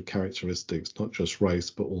range of characteristics, not just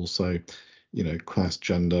race, but also, you know, class,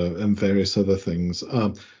 gender, and various other things,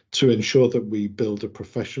 to ensure that we build a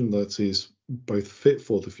profession that is both fit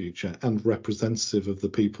for the future and representative of the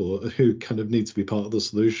people who kind of need to be part of the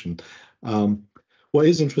solution. What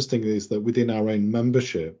is interesting is that within our own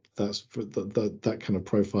membership, that kind of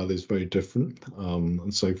profile is very different.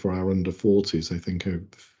 And so for our under 40s, I think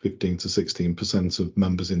 15 to 16% of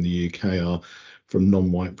members in the UK are from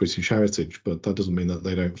non-white British heritage, but that doesn't mean that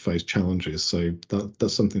they don't face challenges. So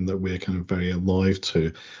that's something that we're kind of very alive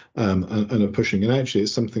to and are pushing. And actually,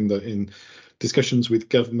 it's something that in discussions with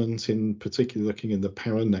government, in particular looking in the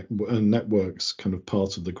power networks kind of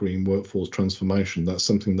part of the green workforce transformation, that's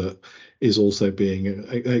something that is also being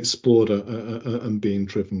explored and being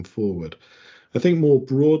driven forward. I think more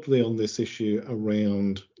broadly on this issue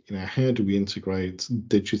around, you know, how do we integrate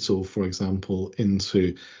digital, for example,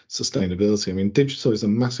 into sustainability? I mean, digital is a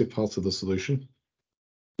massive part of the solution.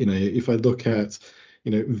 You know, if I look at,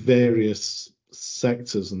 you know, various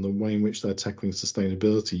sectors and the way in which they're tackling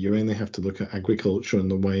sustainability, you only have to look at agriculture and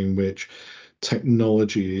the way in which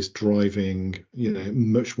technology is driving, you know,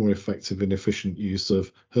 much more effective and efficient use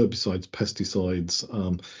of herbicides, pesticides,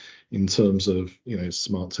 in terms of, you know,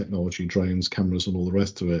 smart technology, drones, cameras, and all the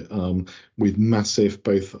rest of it, with massive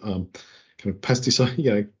both kind of pesticide, you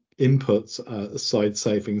know, inputs, side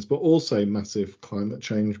savings, but also massive climate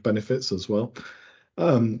change benefits as well.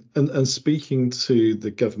 And speaking to the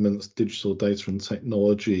government's digital data and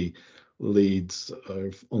technology leads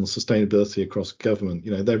on sustainability across government,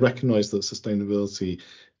 you know, they recognise that sustainability,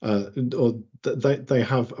 or they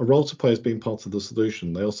have a role to play as being part of the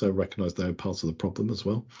solution. They also recognise they're part of the problem as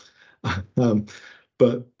well.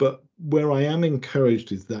 But where I am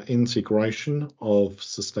encouraged is that integration of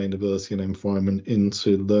sustainability and environment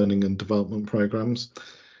into learning and development programs.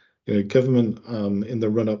 You know, government in the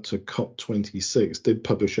run-up to COP26 did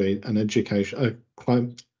publish an education,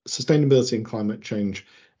 sustainability and climate change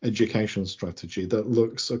education strategy that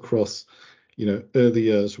looks across, you know, early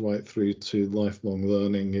years right through to lifelong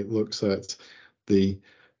learning. It looks at the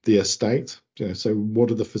estate, you know, so what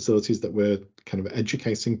are the facilities that we're kind of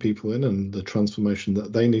educating people in and the transformation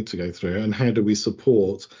that they need to go through, and how do we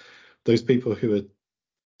support those people who are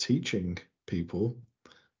teaching people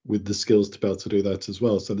with the skills to be able to do that as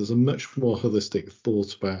well. So there's a much more holistic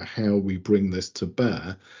thought about how we bring this to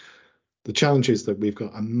bear. The challenge is that we've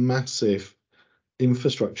got a massive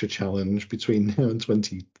infrastructure challenge between now and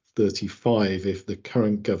 2035 if the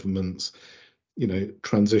current government's, you know,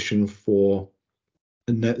 transition for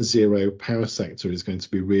a net zero power sector is going to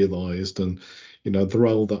be realised, and, you know, the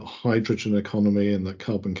role that hydrogen economy and that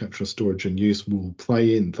carbon capture, storage and use will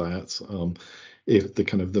play in that, if the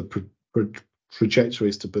kind of the trajectory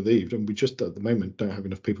is to be believed, and we just at the moment don't have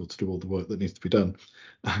enough people to do all the work that needs to be done.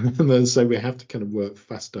 And then so we have to kind of work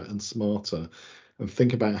faster and smarter and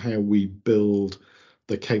think about how we build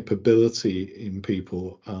the capability in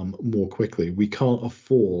people more quickly. We can't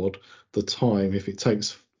afford the time if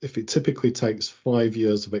it typically takes 5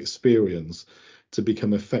 years of experience to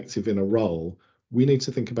become effective in a role. We need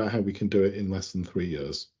to think about how we can do it in less than 3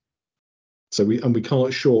 years. So we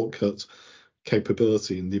can't shortcut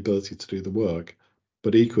capability and the ability to do the work,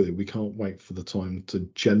 but equally we can't wait for the time to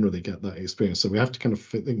generally get that experience. So we have to kind of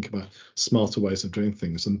think about smarter ways of doing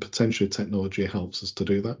things, and potentially technology helps us to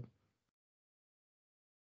do that.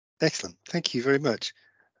 Excellent, thank you very much.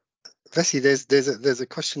 Vessi, there's a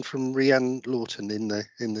question from Rhiannon Lawton in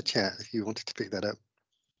the chat, if you wanted to pick that up.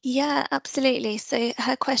 Yeah, absolutely. So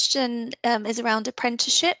her question is around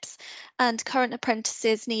apprenticeships and current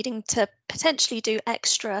apprentices needing to potentially do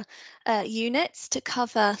extra units to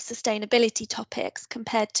cover sustainability topics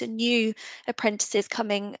compared to new apprentices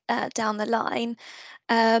coming down the line.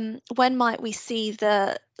 When might we see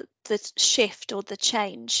the shift or the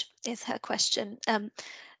change, is her question,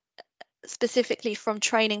 specifically from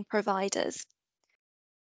training providers?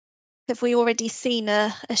 Have we already seen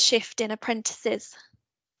a shift in apprentices?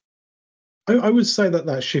 I would say that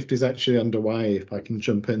that shift is actually underway, if I can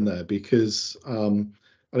jump in there, because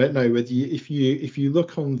I don't know whether if you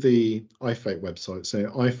look on the IFATE website, so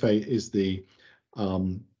IFATE is the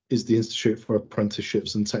Institute for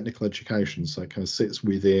Apprenticeships and Technical Education, so it kind of sits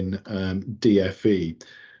within DFE.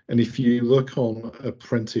 And if you look on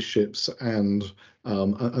apprenticeships and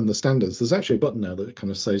the standards, there's actually a button now that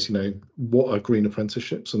kind of says, you know, what are green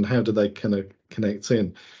apprenticeships and how do they kind of connect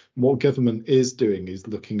in? What government is doing is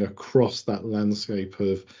looking across that landscape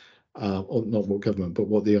of, or not what government, but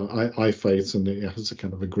what the IFATE, and it has a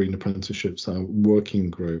kind of a green apprenticeships working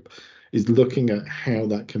group, is looking at how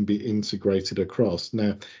that can be integrated across.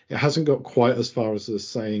 Now, it hasn't got quite as far as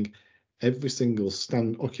saying every single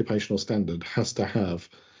occupational standard has to have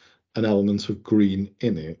an element of green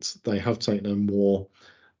in it. They have taken a more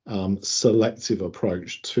selective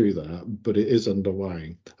approach to that, but it is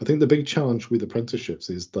underway. I think the big challenge with apprenticeships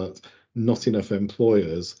is that not enough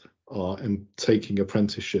employers are taking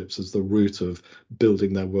apprenticeships as the route of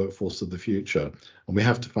building their workforce of the future, and we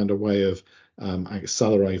have to find a way of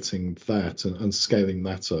accelerating that and scaling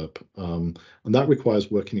that up, and that requires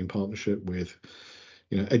working in partnership with,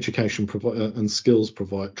 you know, education and skills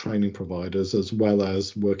training providers, as well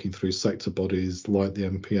as working through sector bodies like the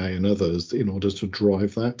MPA and others in order to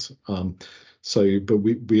drive that. But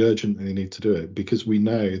we urgently need to do it, because we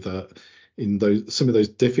know that in some of those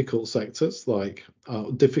difficult sectors, like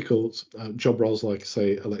difficult job roles, like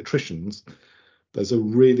say electricians, there's a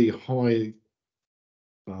really high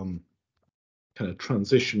kind of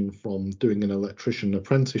transition from doing an electrician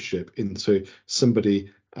apprenticeship into somebody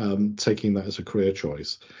taking that as a career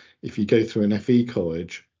choice. If you go through an FE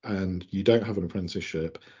college and you don't have an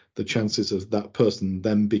apprenticeship, the chances of that person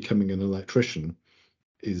then becoming an electrician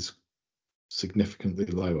is significantly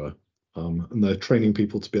lower. And they're training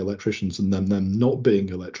people to be electricians, and then them not being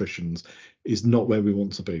electricians is not where we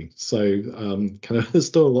want to be. So kind of there's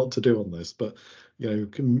still a lot to do on this, but you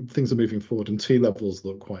know, things are moving forward, and T-levels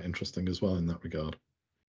look quite interesting as well in that regard.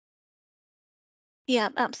 Yeah,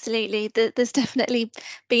 absolutely. There's definitely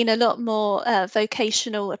been a lot more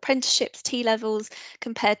vocational apprenticeships, T-levels,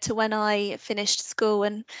 compared to when I finished school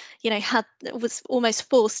and, you know, was almost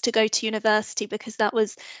forced to go to university because that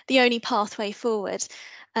was the only pathway forward.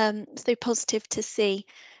 So positive to see.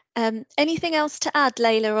 Anything else to add,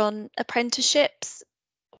 Layla, on apprenticeships,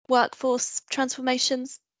 workforce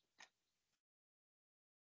transformations?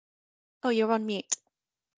 Oh, you're on mute.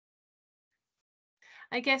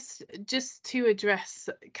 I guess just to address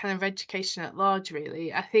kind of education at large,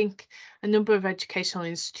 really, I think a number of educational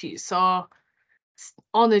institutes are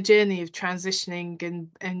on a journey of transitioning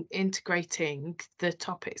and integrating the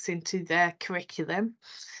topics into their curriculum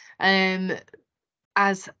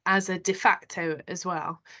as a de facto as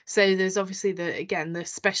well. So there's obviously the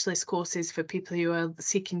specialist courses for people who are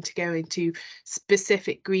seeking to go into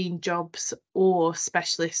specific green jobs or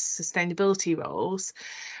specialist sustainability roles.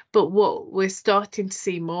 But what we're starting to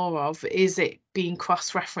see more of is it being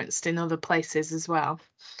cross-referenced in other places as well.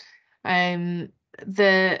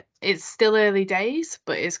 It's still early days,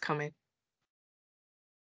 but it's coming.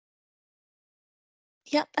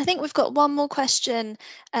 Yep, I think we've got one more question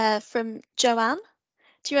from Joanne.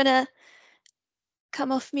 Do you want to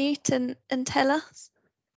come off mute and tell us?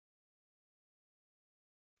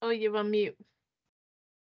 Oh, you're on mute.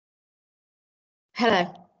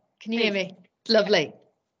 Hello, can you hear me? Lovely.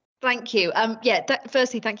 Thank you. Yeah,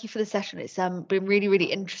 firstly, thank you for the session. It's been really,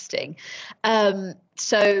 really interesting.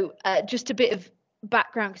 So just a bit of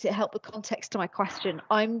background, because it helped the context to my question.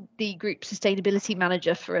 I'm the group sustainability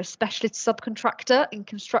manager for a specialist subcontractor in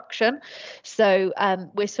construction. So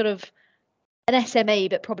we're sort of an SMA,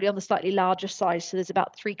 but probably on the slightly larger side. So there's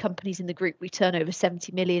about 3 companies in the group. We turn over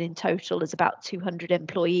 70 million in total. There's about 200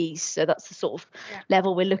 employees. So that's the sort of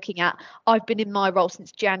level we're looking at. I've been in my role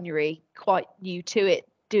since January, quite new to it,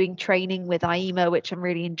 doing training with IEMA, which I'm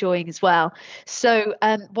really enjoying as well. So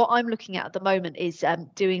what I'm looking at the moment is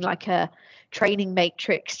doing like a training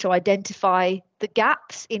matrix to identify the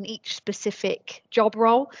gaps in each specific job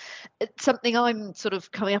role. Something I'm sort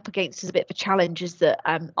of coming up against as a bit of a challenge is that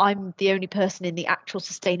I'm the only person in the actual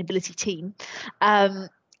sustainability team.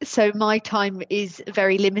 So my time is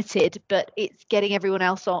very limited, but it's getting everyone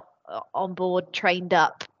else on board, trained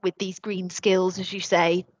up with these green skills, as you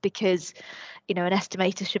say, because you know, an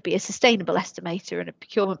estimator should be a sustainable estimator, and a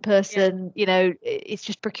procurement person, you know, it's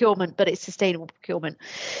just procurement, but it's sustainable procurement.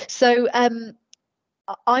 So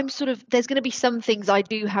I'm sort of, there's going to be some things I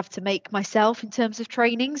do have to make myself in terms of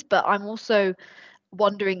trainings, but I'm also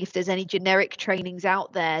wondering if there's any generic trainings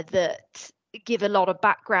out there that give a lot of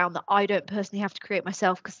background that I don't personally have to create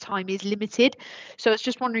myself because time is limited. So I was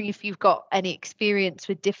just wondering if you've got any experience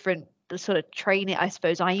with different sort of training. I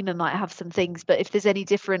suppose IEMA might have some things, but if there's any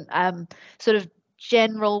different sort of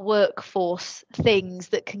general workforce things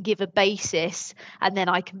that can give a basis, and then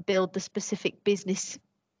I can build the specific business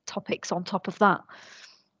topics on top of that.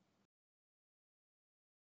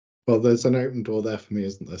 Well, there's an open door there for me,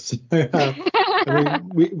 isn't there? So, I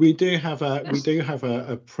mean, we do have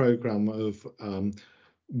a program of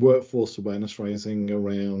workforce awareness raising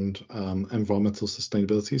around environmental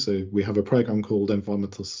sustainability. So we have a program called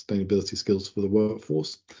Environmental Sustainability Skills for the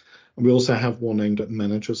Workforce, and we also have one aimed at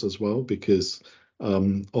managers as well, because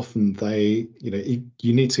often they,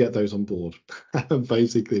 you need to get those on board,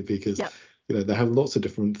 basically, because they have lots of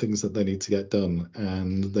different things that they need to get done,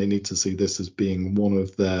 and they need to see this as being one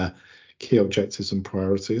of their key objectives and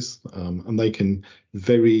priorities, and they can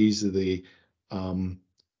very easily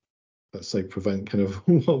let's say prevent kind of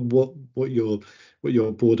what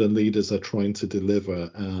your board and leaders are trying to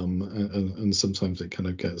deliver, and sometimes it kind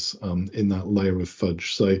of gets in that layer of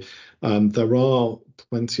fudge. So there are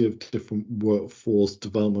plenty of different workforce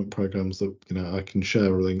development programs that I can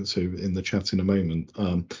share a link to in the chat in a moment.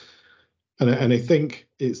 And I think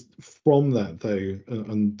it's from that though,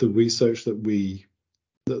 and the research that we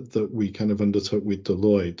kind of undertook with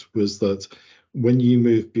Deloitte was that when you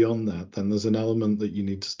move beyond that, then there's an element that you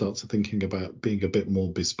need to start to thinking about being a bit more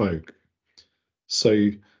bespoke. So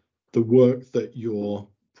the work that your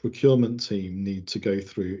procurement team need to go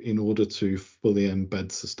through in order to fully embed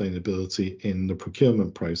sustainability in the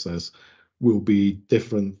procurement process will be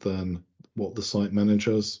different than what the site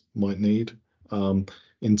managers might need,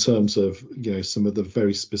 in terms of some of the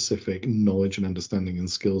very specific knowledge and understanding and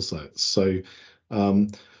skill sets. So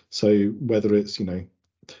so whether it's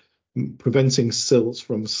preventing silts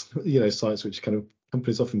from sites, which kind of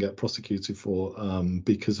companies often get prosecuted for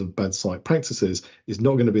because of bad site practices, is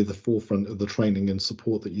not going to be the forefront of the training and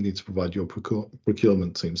support that you need to provide your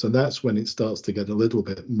procurement team. So that's when it starts to get a little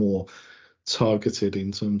bit more targeted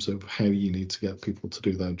in terms of how you need to get people to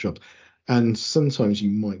do their job. And sometimes you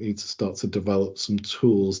might need to start to develop some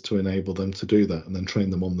tools to enable them to do that, and then train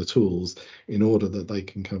them on the tools in order that they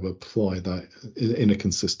can kind of apply that in a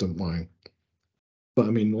consistent way. But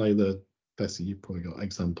I mean, Layla, Bessie, you've probably got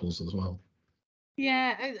examples as well.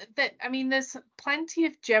 Yeah, I mean, there's plenty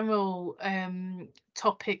of general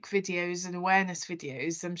topic videos and awareness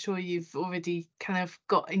videos I'm sure you've already kind of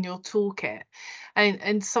got in your toolkit,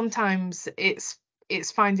 and sometimes it's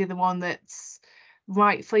finding the one that's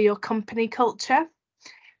right for your company culture.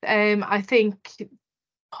 I think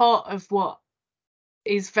part of what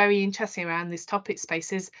is very interesting around this topic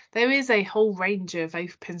space is there is a whole range of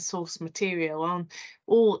open source material on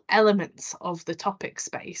all elements of the topic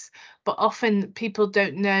space, but often people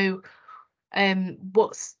don't know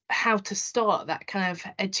how to start that kind of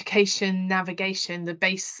education navigation,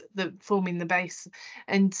 forming the base,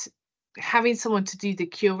 and having someone to do the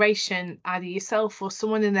curation, either yourself or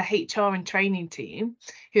someone in the HR and training team,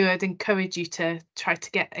 who I'd encourage you to try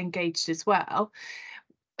to get engaged as well.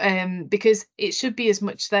 Because it should be as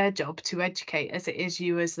much their job to educate as it is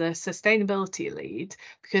you as the sustainability lead,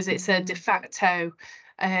 because it's a de facto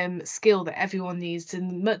skill that everyone needs,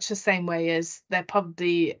 in much the same way as they're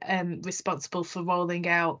probably responsible for rolling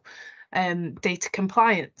out data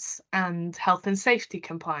compliance and health and safety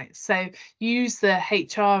compliance. So use the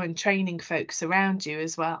HR and training folks around you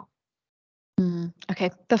as well. Okay,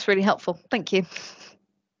 that's really helpful. Thank you.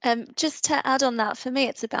 Just to add on that, for me,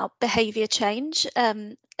 it's about behaviour change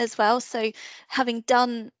as well. So having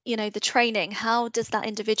done, the training, how does that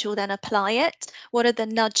individual then apply it? What are the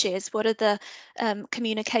nudges? What are the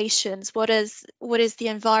communications? What is the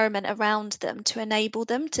environment around them to enable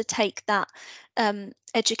them to take that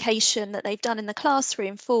education that they've done in the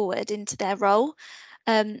classroom forward into their role?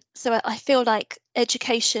 So I feel like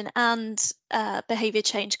education and behaviour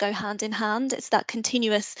change go hand in hand. It's that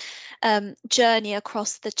continuous journey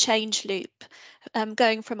across the change loop,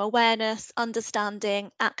 going from awareness,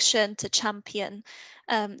 understanding, action to champion.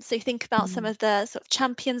 So think about some of the sort of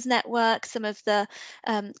champions network, some of the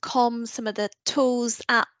comms, some of the tools,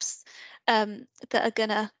 apps that are going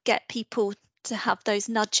to get people to have those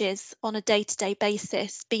nudges on a day-to-day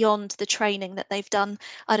basis beyond the training that they've done,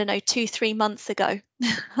 I don't know, 2-3 months ago.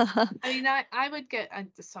 I mean, I would get,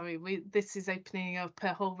 sorry, this is opening up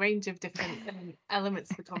a whole range of different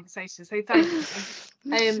elements of the conversation, so thanks.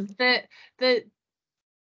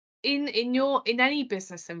 In any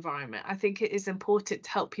business environment, I think it is important to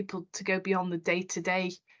help people to go beyond the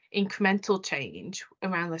day-to-day incremental change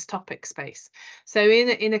around this topic space. So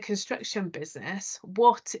in a construction business,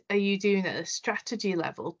 what are you doing at a strategy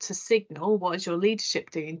level to signal, what is your leadership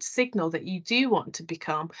doing to signal that you do want to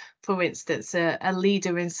become, for instance, a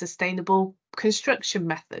leader in sustainable construction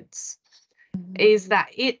methods? Is that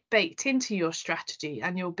it baked into your strategy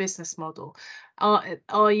and your business model?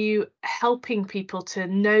 Are you helping people to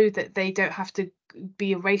know that they don't have to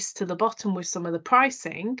be a race to the bottom with some of the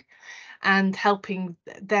pricing, and helping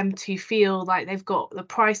them to feel like they've got the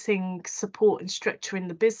pricing support and structure in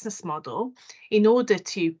the business model in order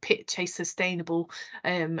to pitch a sustainable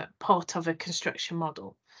part of a construction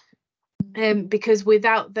model? Because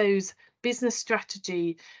without those business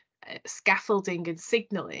strategy scaffolding and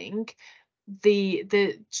signalling, the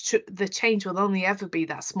change will only ever be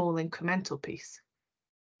that small incremental piece.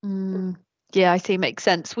 Yeah, I see. Makes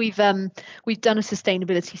sense. We've done a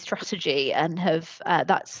sustainability strategy and have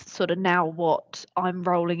that's sort of now what I'm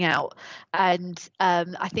rolling out. And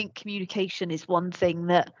I think communication is one thing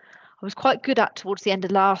that I was quite good at towards the end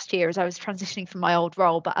of last year as I was transitioning from my old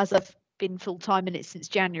role. But as I've been full-time in it since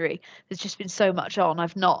January, there's just been so much on.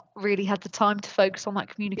 I've not really had the time to focus on that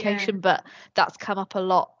communication, but that's come up a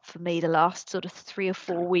lot for me the last sort of 3 or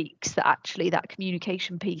 4 weeks, that actually that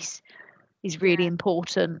communication piece is really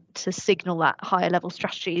important to signal that higher level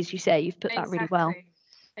strategy. As you say, you've put that really well.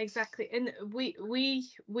 Exactly. And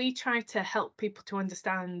we try to help people to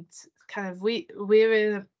understand kind of we're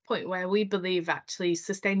in a point where we believe actually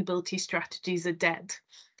sustainability strategies are dead.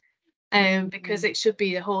 Because it should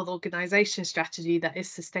be a whole organization strategy that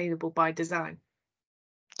is sustainable by design.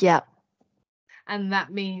 Yeah. And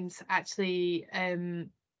that means actually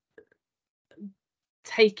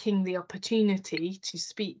taking the opportunity to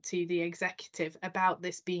speak to the executive about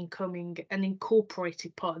this becoming an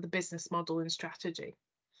incorporated part of the business model and strategy,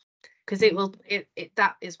 because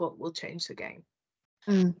that is what will change the game.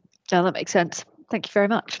 No, that makes sense. Thank you very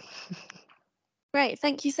much. Great,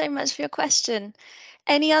 thank you so much for your question.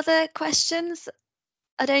 Any other questions?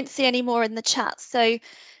 I don't see any more in the chat, so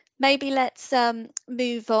maybe let's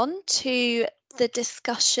move on to the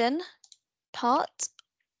discussion part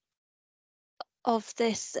of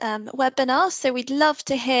this webinar. So we'd love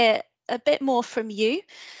to hear a bit more from you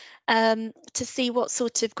to see what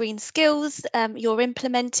sort of green skills you're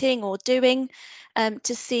implementing or doing,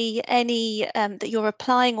 to see any that you're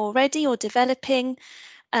applying already or developing,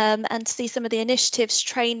 and to see some of the initiatives,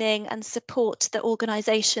 training and support that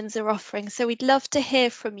organisations are offering. So we'd love to hear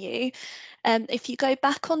from you. If you go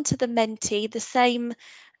back onto the Menti, the same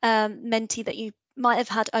Menti that you might have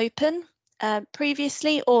had open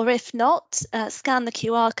previously, or if not, scan the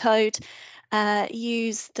QR code,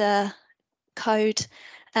 use the code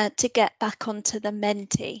to get back onto the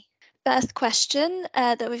Menti. First question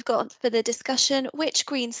that we've got for the discussion: which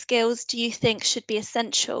green skills do you think should be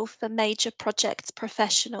essential for major projects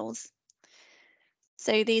professionals?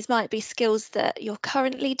 So these might be skills that you're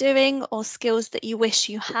currently doing or skills that you wish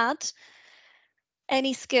you had.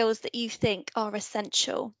 Any skills that you think are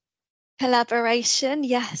essential? Collaboration,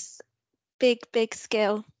 yes, big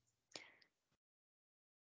skill.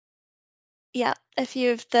 Yeah, a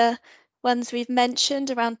few of the ones we've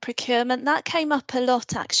mentioned around procurement, that came up a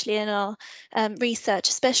lot actually in our research,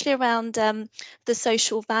 especially around the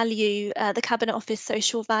social value, the Cabinet Office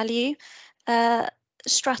social value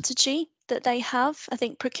strategy that they have. I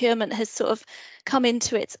think procurement has sort of come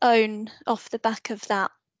into its own off the back of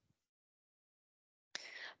that.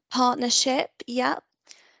 Partnership, yeah.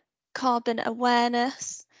 Carbon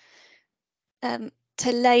awareness.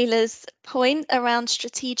 To Layla's point around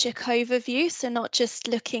strategic overview, so not just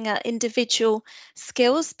looking at individual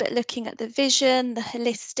skills, but looking at the vision, the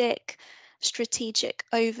holistic strategic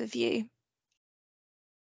overview.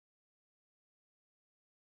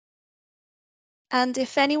 And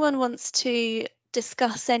if anyone wants to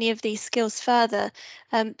discuss any of these skills further,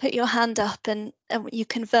 put your hand up and you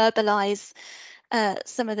can verbalise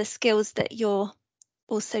some of the skills that you're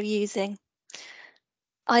also using.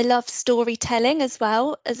 I love storytelling as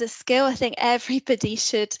well as a skill. I think everybody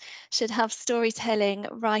should have storytelling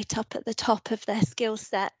right up at the top of their skill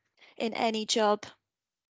set in any job,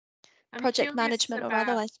 project management or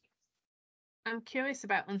otherwise. I'm curious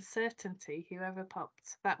about uncertainty. Whoever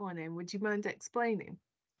popped that one in, would you mind explaining?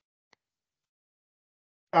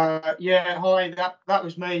 Yeah, hi, that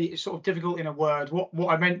was me. It's sort of difficult in a word.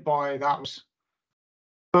 What I meant by that was,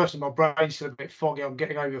 personally, my brain's still a bit foggy. I'm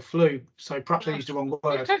getting over flu, so perhaps I used the wrong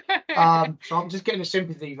word. So I'm just getting a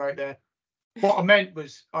sympathy vote there. What I meant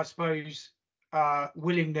was, I suppose,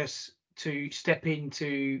 willingness to step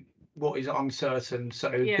into what is uncertain.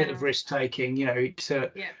 So a Yeah. bit of risk taking. You know, it's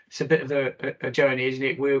a Yeah. it's a bit of a journey, isn't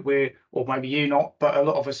it? We're or maybe you not, but a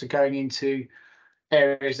lot of us are going into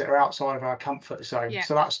areas that are outside of our comfort zone. Yeah.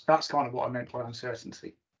 So that's kind of what I meant by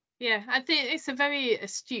uncertainty. Yeah, I think it's a very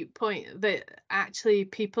astute point that actually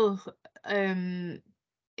people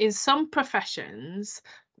in some professions,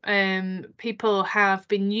 people have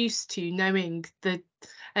been used to knowing the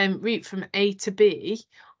route from A to B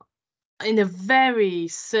in a very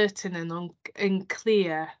certain and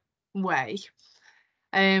clear way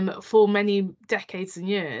for many decades and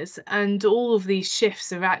years, and all of these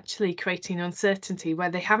shifts are actually creating uncertainty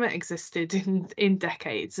where they haven't existed in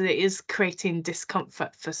decades. It is creating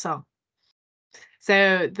discomfort for some.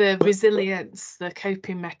 So the resilience, the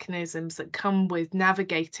coping mechanisms that come with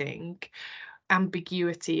navigating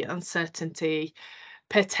ambiguity, uncertainty,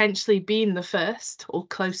 potentially being the first or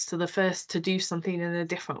close to the first to do something in a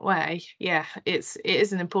different way, yeah, it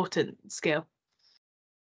is an important skill.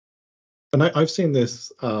 And I've seen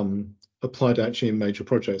this applied actually in major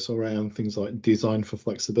projects around things like design for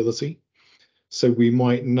flexibility. So we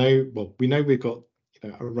might know, well, we know we've got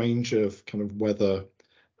a range of kind of weather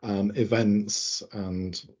events,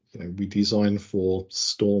 and we design for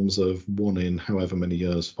storms of 1 in however many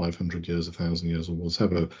years, 500 years, 1,000 years, or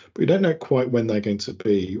whatever. But we don't know quite when they're going to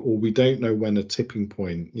be, or we don't know when a tipping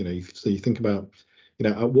point. So you think about,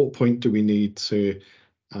 at what point do we need to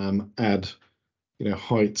add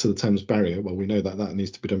height to the Thames barrier? Well, we know that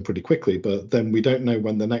needs to be done pretty quickly, but then we don't know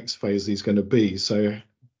when the next phase is going to be. So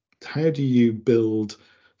how do you build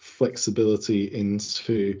flexibility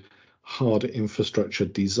into hard infrastructure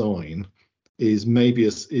design is maybe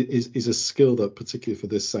is a skill that, particularly for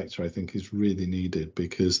this sector, I think is really needed,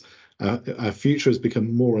 because our future has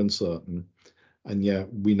become more uncertain, and yet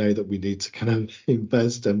we know that we need to kind of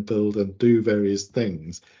invest and build and do various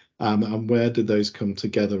things. And where do those come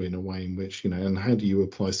together in a way in which, and how do you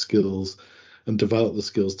apply skills and develop the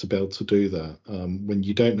skills to be able to do that when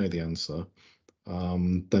you don't know the answer?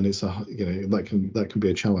 Then it's that can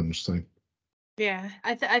be a challenge. So yeah,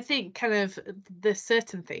 I think kind of the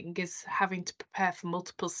certain thing is having to prepare for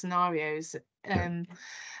multiple scenarios,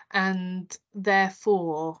 and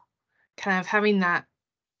therefore kind of having that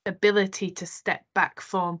ability to step back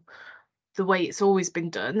from the way it's always been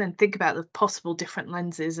done and think about the possible different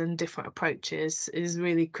lenses and different approaches is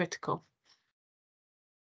really critical.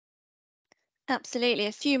 Absolutely.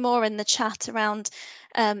 A few more in the chat around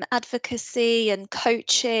advocacy and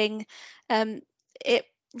coaching. It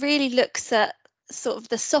really looks at sort of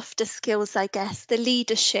the softer skills, I guess, the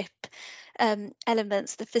leadership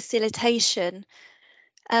elements, the facilitation,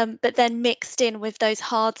 but then mixed in with those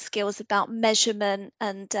hard skills about measurement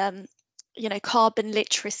and carbon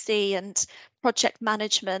literacy and project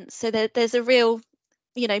management. So there's a real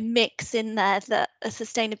mix in there that a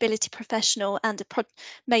sustainability professional and a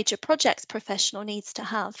major projects professional needs to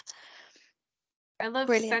have. I love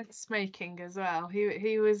Brilliant. sense making as well.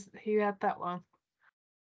 Who had that one?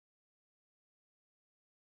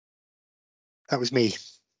 That was me.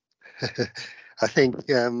 I think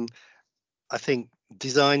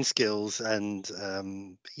design skills and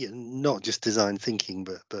not just design thinking,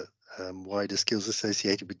 but wider skills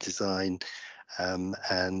associated with design,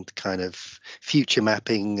 and kind of future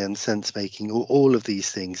mapping and sense making, all of these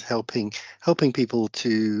things helping people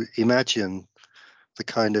to imagine the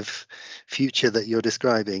kind of future that you're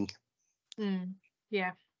describing.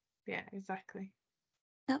 Yeah, exactly.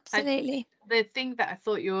 Absolutely. The thing that I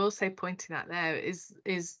thought you were also pointing at there is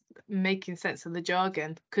making sense of the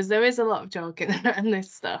jargon, because there is a lot of jargon around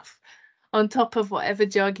this stuff. On top of whatever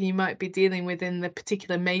jargon you might be dealing with in the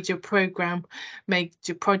particular major program,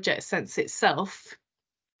 major project sense itself,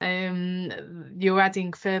 you're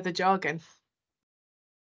adding further jargon.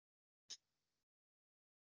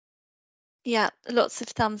 Yeah, lots of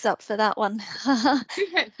thumbs up for that one.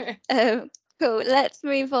 Cool. Let's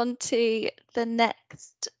move on to the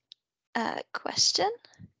next question.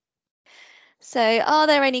 So, are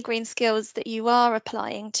there any green skills that you are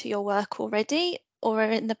applying to your work already or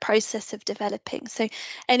are in the process of developing? So,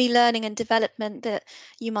 any learning and development that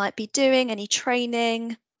you might be doing, any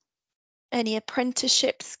training, any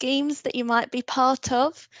apprenticeship schemes that you might be part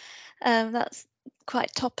of? That's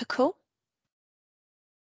quite topical.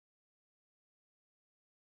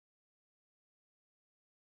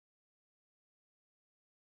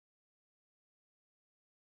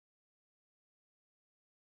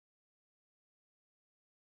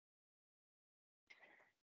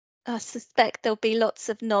 I suspect there'll be lots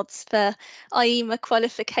of nods for IEMA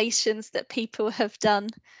qualifications that people have done.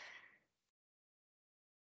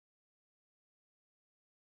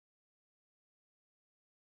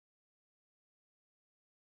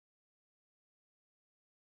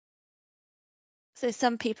 So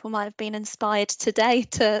some people might have been inspired today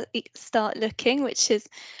to start looking, which is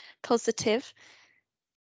positive.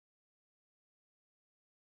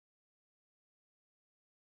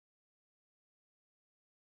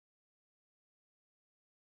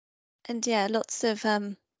 And yeah, lots of,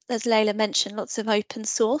 as Layla mentioned, lots of open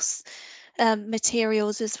source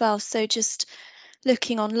materials as well. So just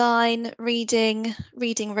looking online, reading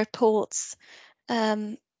reports,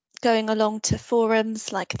 going along to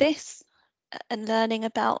forums like this and learning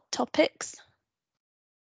about topics.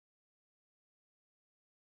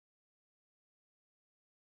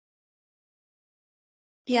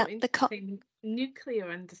 Yeah, the nuclear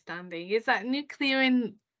understanding, is that nuclear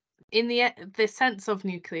in the sense of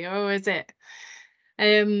nuclear, or is it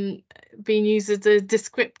being used as a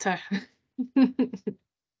descriptor?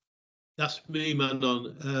 That's me,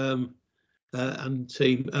 Manon, and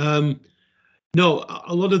team. No,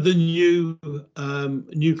 a lot of the new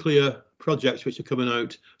nuclear projects which are coming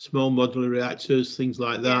out, small modular reactors, things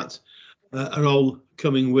like that, are all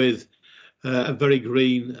coming with a very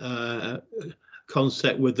green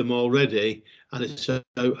concept with them already. And it's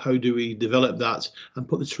how do we develop that and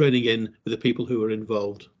put the training in with the people who are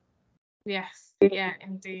involved. Yes, yeah,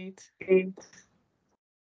 indeed.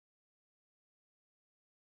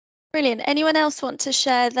 Brilliant. Anyone else want to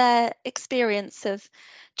share their experience of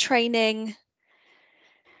training,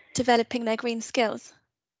 developing their green skills?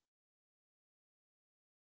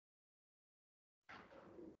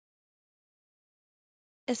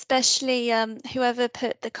 Especially whoever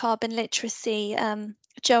put the carbon literacy,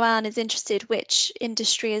 Joanne is interested, which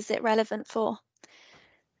industry is it relevant for?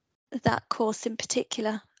 That course in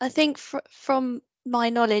particular. I think from my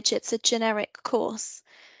knowledge, it's a generic course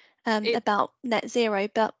about net zero,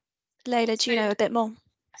 but Layla, do you know a bit more?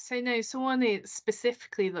 So no, someone it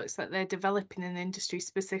specifically looks like they're developing an industry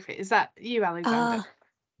specific. Is that you, Alexander?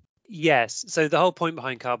 Yes. So the whole point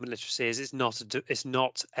behind carbon literacy is it's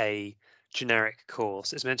not a generic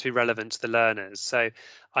course. It's meant to be relevant to the learners. So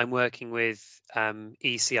I'm working with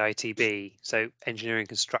ECITB, so Engineering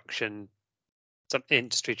Construction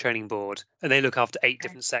Industry Training Board, and they look after 8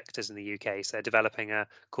 different sectors in the UK. So they're developing a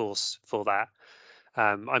course for that.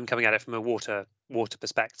 I'm coming at it from a water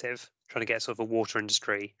perspective, trying to get sort of a water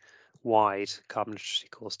industry wide carbon literacy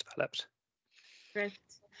course developed. Great.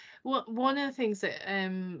 Well, one of the things that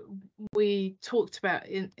we talked about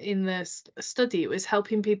in the study was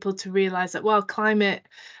helping people to realise that while climate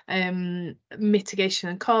mitigation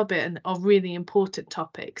and carbon are really important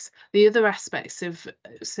topics, the other aspects of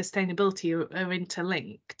sustainability are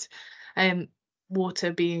interlinked.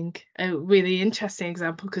 Water being a really interesting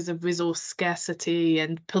example because of resource scarcity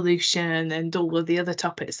and pollution and all of the other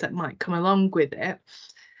topics that might come along with it.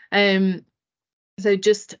 So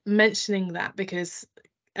just mentioning that because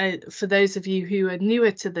for those of you who are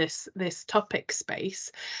newer to this topic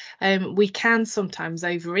space, we can sometimes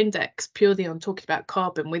over-index purely on talking about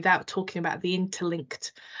carbon without talking about the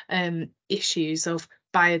interlinked issues of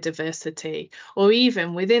biodiversity, or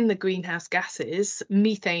even within the greenhouse gases,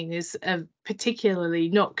 methane is a particularly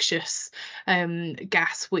noxious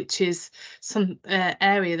gas, which is some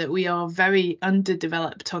area that we are very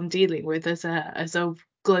underdeveloped on dealing with as a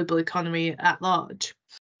global economy at large.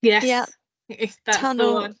 Yes. Yeah. That's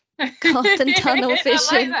tunnel, the one. carbon tunnel vision.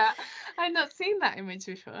 I like that. I've not seen that image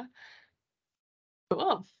before.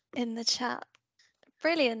 Cool. In the chat.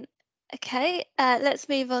 Brilliant. Okay, let's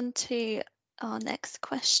move on to our next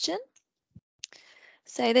question.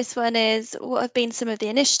 So this one is, what have been some of the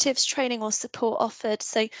initiatives, training or support offered?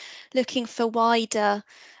 So looking for wider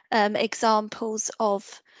examples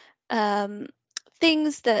of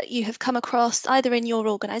things that you have come across either in your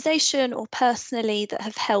organisation or personally that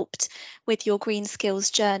have helped with your green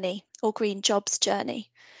skills journey or green jobs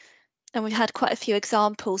journey. And we've had quite a few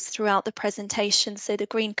examples throughout the presentation. So the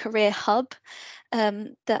Green Career Hub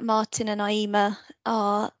that Martin and IEMA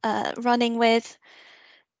are running with,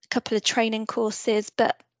 a couple of training courses,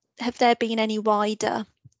 but have there been any wider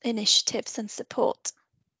initiatives and support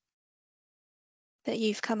that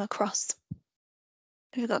you've come across?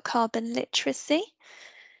 We've got carbon literacy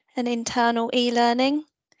and internal e-learning.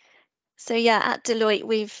 So yeah, at Deloitte,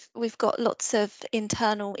 we've got lots of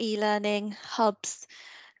internal e-learning hubs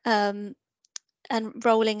and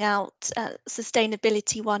rolling out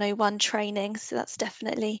Sustainability 101 training. So that's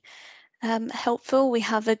definitely helpful. We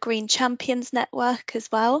have a Green Champions network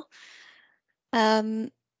as well.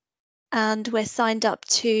 And we're signed up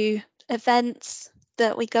to events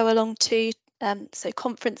that we go along to. So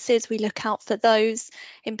conferences, we look out for those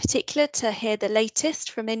in particular to hear the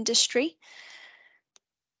latest from industry.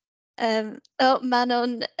 Oh,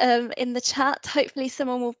 Manon, in the chat, hopefully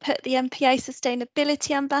someone will put the MPA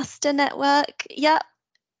Sustainability Ambassador Network. Yeah,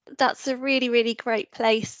 that's a really, really great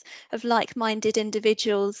place of like-minded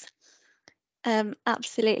individuals.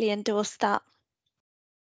 Absolutely endorse that.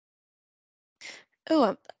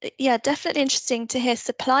 Oh, yeah, definitely interesting to hear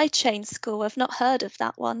supply chain school. I've not heard of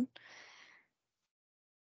that one.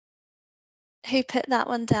 Who put that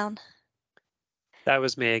one down? That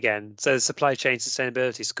was me again. So the Supply Chain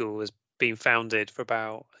Sustainability School has been founded for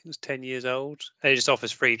about, I think it was 10 years old. And it just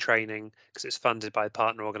offers free training because it's funded by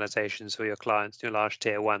partner organisations who are your clients, your large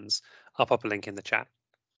tier ones. I'll pop a link in the chat.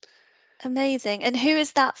 Amazing. And who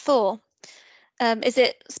is that for? Is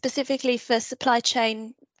it specifically for supply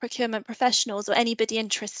chain procurement professionals or anybody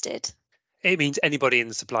interested? It means anybody in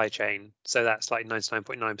the supply chain. So that's like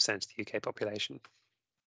 99.9% of the UK population.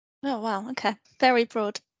 Oh, wow. Okay. Very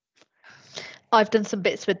broad. I've done some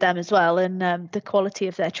bits with them as well, and the quality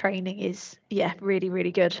of their training is, yeah, really,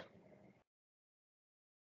 really good.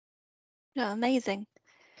 Oh, amazing.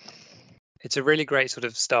 It's a really great sort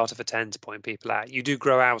of starter for 10 to point people out. You do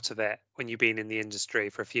grow out of it when you've been in the industry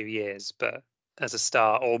for a few years, but as a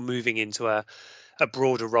start or moving into a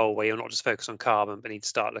broader role where you're not just focused on carbon, but need to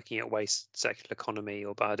start looking at waste, circular economy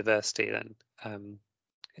or biodiversity, then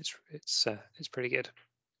it's pretty good.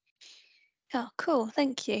 Oh, cool.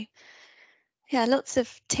 Thank you. Yeah, lots of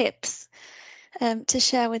tips to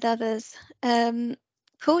share with others.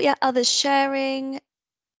 Cool. Yeah, others sharing.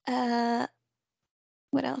 What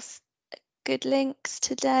else? Good links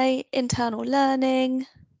today. Internal learning.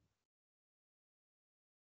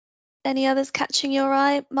 Any others catching your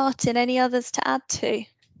eye? Martin, any others to add to?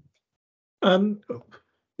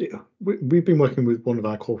 Yeah, we've been working with one of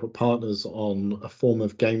our corporate partners on a form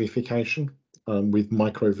of gamification with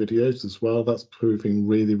micro videos as well. That's proving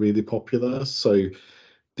really, really popular. So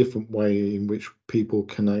different way in which people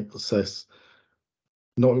can access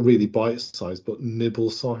not really bite-sized, but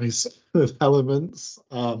nibble-sized elements,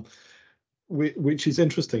 which is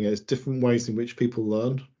interesting. It's different ways in which people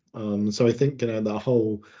learn. So I think, that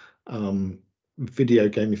whole video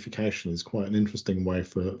gamification is quite an interesting way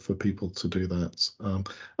for people to do that.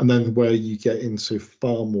 And then where you get into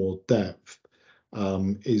far more depth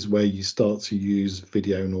is where you start to use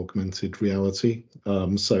video and augmented reality.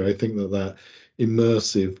 So I think that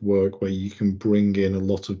immersive work where you can bring in a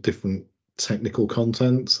lot of different technical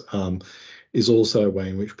content is also a way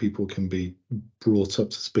in which people can be brought up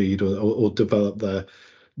to speed or develop their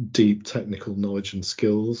deep technical knowledge and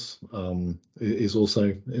skills is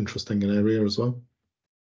also interesting an area as well.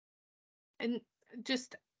 And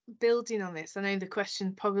just building on this, I know the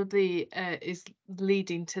question probably is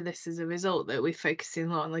leading to this as a result that we're focusing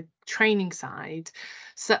a lot on the training side.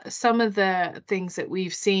 So some of the things that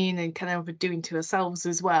we've seen and kind of doing to ourselves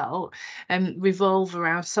as well revolve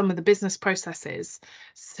around some of the business processes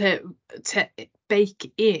to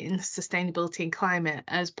bake in sustainability and climate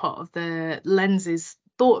as part of the lenses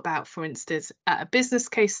thought about, for instance, at a business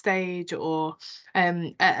case stage or at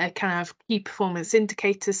a kind of key performance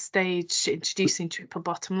indicators stage, introducing triple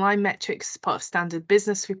bottom line metrics as part of standard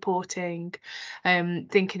business reporting,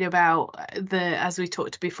 thinking about as we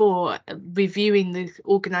talked before, reviewing the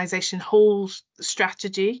organisation whole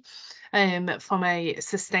strategy from a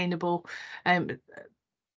sustainable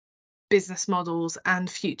business models and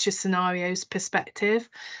future scenarios perspective.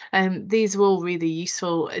 These are all really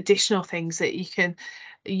useful additional things that you can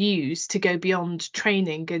use to go beyond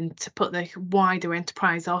training and to put the wider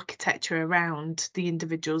enterprise architecture around the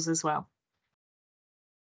individuals as well.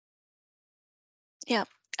 Yeah,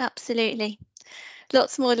 absolutely.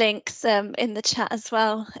 Lots more links in the chat as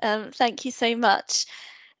well. Thank you so much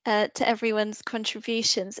to everyone's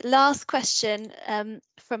contributions. Last question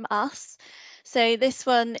from us. So this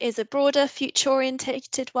one is a broader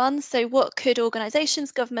future-orientated one. So what could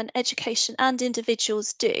organisations, government, education and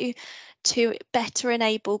individuals do to better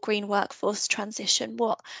enable green workforce transition?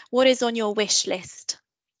 What is on your wish list,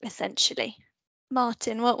 essentially?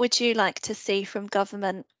 Martin, what would you like to see from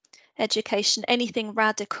government, education, anything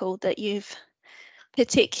radical that you've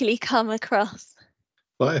particularly come across?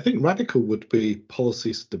 Well, I think radical would be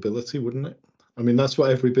policy stability, wouldn't it? I mean, that's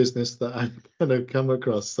what every business that I've kind of come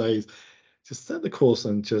across says. Just set the course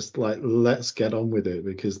and just like let's get on with it,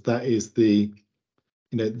 because that is the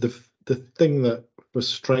thing that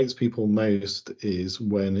frustrates people most is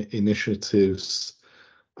when initiatives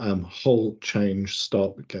halt, change,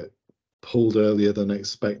 stop, get pulled earlier than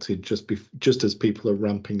expected just as people are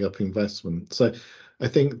ramping up investment. So I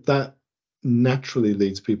think that naturally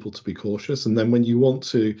leads people to be cautious. And then when you want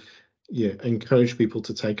to encourage people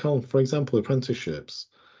to take on, for example, apprenticeships,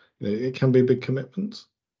 it can be a big commitment.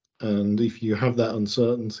 And if you have that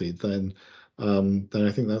uncertainty, then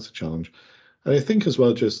I think that's a challenge. And I think as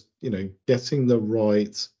well, just, getting the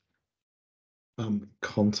right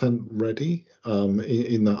content ready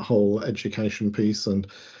in that whole education piece. And,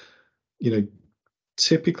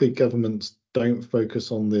 typically governments don't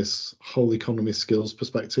focus on this whole economy skills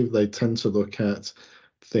perspective. They tend to look at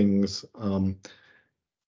things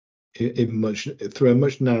through a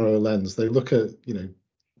much narrower lens. They look at,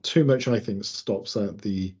 too much, I think, stops at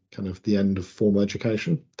the kind of the end of formal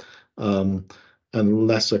education, and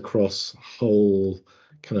less across whole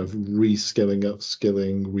kind of reskilling,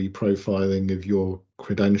 upskilling, reprofiling of your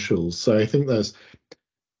credentials. So I think there's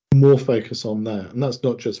more focus on that, and that's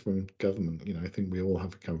not just from government. I think we all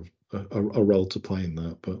have a kind of a role to play in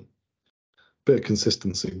that, but a bit of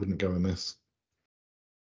consistency wouldn't go amiss.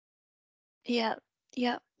 Yeah,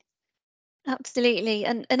 absolutely.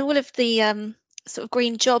 And all of the sort of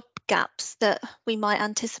green job gaps that we might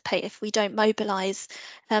anticipate if we don't mobilise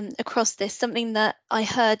across this. Something that I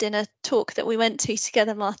heard in a talk that we went to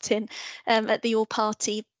together, Martin, at the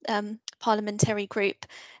all-party parliamentary group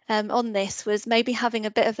on this, was maybe having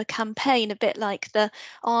a bit of a campaign, a bit like the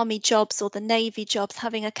army jobs or the navy jobs,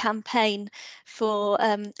 having a campaign for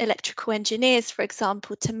electrical engineers, for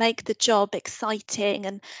example, to make the job exciting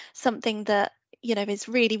and something that is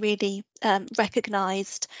really, really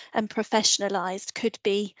recognised and professionalised could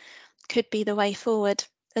be the way forward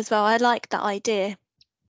as well. I like that idea.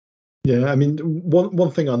 Yeah, I mean,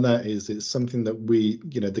 one thing on that is it's something that we,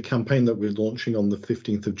 the campaign that we're launching on the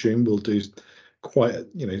 15th of June will do quite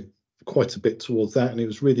a bit towards that. And it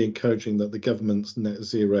was really encouraging that the government's net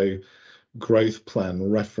zero growth plan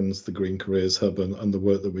referenced the Green Careers Hub and the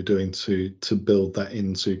work that we're doing to build that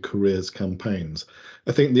into careers campaigns.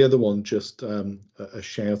 I think the other one, just a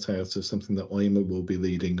shout out of something that IEMA will be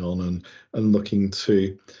leading on and looking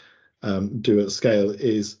to do at scale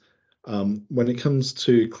is when it comes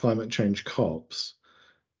to climate change COPs,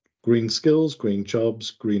 green skills, green jobs,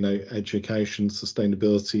 green education,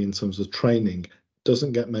 sustainability in terms of training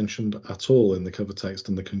doesn't get mentioned at all in the cover text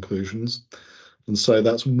and the conclusions. And so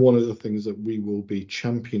that's one of the things that we will be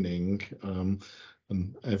championing,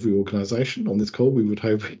 and every organisation on this call, we would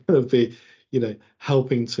hope will be,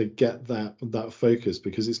 helping to get that focus,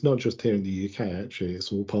 because it's not just here in the UK, actually,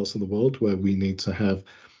 it's all parts of the world where we need to have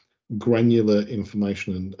granular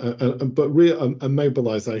information but real a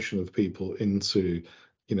mobilisation of people into,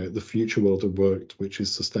 the future world of work, which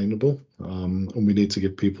is sustainable, and we need to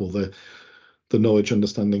give people the knowledge,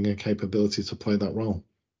 understanding and capability to play that role.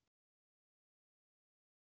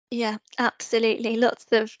 Yeah, absolutely. Lots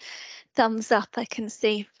of thumbs up I can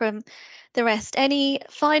see from the rest. Any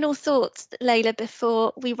final thoughts, Layla,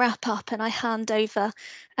 before we wrap up and I hand over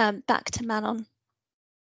back to Manon?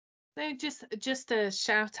 No, just a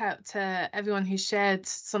shout out to everyone who shared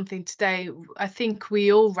something today. I think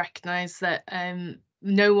we all recognise that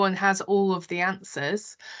no one has all of the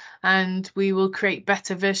answers, and we will create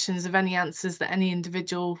better versions of any answers that any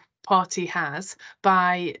individual party has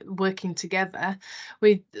by working together.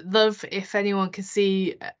 We'd love if anyone can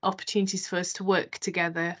see opportunities for us to work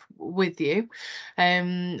together with you,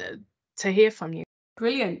 to hear from you.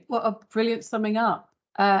 Brilliant. What a brilliant summing up.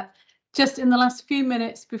 Just in the last few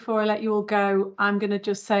minutes before I let you all go, I'm going to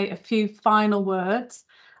just say a few final words.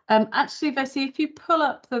 Actually, Vessi, if you pull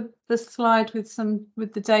up the slide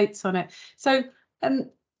with the dates on it. So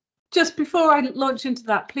just before I launch into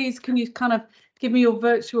that, please, can you kind of give me your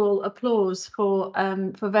virtual applause for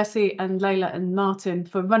Vessi and Layla and Martin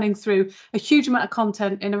for running through a huge amount of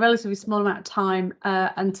content in a relatively small amount of time,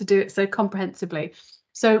 and to do it so comprehensively.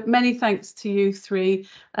 So many thanks to you three.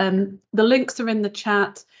 The links are in the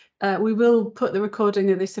chat. We will put the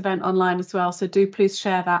recording of this event online as well, so do please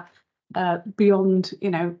share that beyond,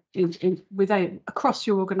 across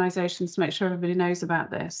your organisations to make sure everybody knows about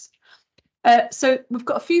this. So we've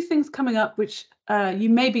got a few things coming up which you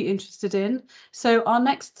may be interested in. So our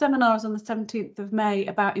next seminar is on the 17th of May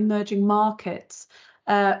about emerging markets,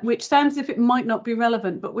 which sounds as if it might not be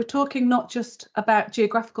relevant, but we're talking not just about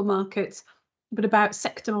geographical markets, but about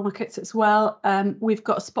sector markets as well. We've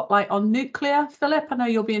got a spotlight on nuclear. Philip, I know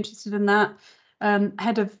you'll be interested in that.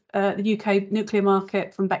 Head of the UK nuclear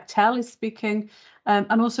market from Bechtel is speaking,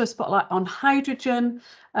 and also a spotlight on hydrogen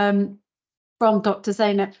from Dr.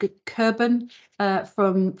 Zeynep Kurban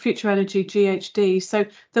from Future Energy GHD. So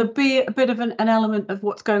there'll be a bit of an element of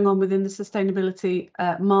what's going on within the sustainability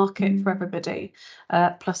market for everybody,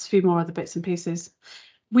 plus a few more other bits and pieces.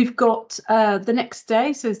 We've got the next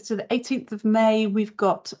day, so it's to the 18th of May, we've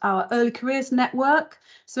got our Early Careers Network.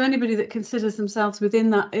 So anybody that considers themselves within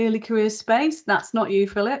that early careers space, that's not you,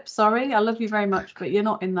 Philip. Sorry, I love you very much, but you're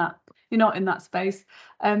not in that you're not in that space.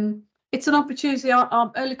 It's an opportunity.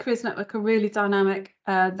 Our Early Careers Network are really dynamic.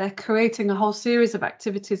 They're creating a whole series of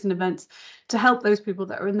activities and events to help those people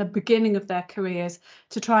that are in the beginning of their careers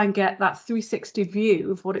to try and get that 360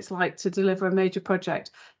 view of what it's like to deliver a major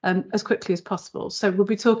project as quickly as possible. So we'll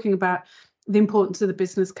be talking about the importance of the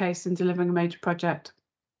business case in delivering a major project.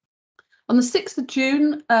 On the 6th of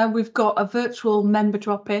June, we've got a virtual member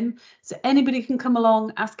drop-in, so anybody can come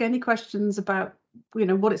along, ask any questions about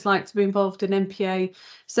what it's like to be involved in MPA.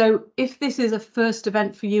 So if this is a first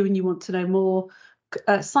event for you and you want to know more,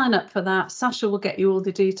 sign up for that. Sasha will get you all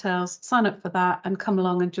the details. Sign up for that and come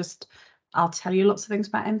along and I'll tell you lots of things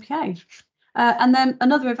about MPA. And then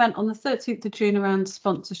another event on the 13th of June around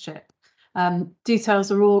sponsorship.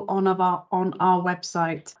 Details are all on our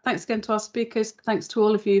website. Thanks again to our speakers. Thanks to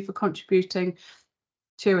all of you for contributing.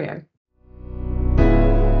 Cheerio.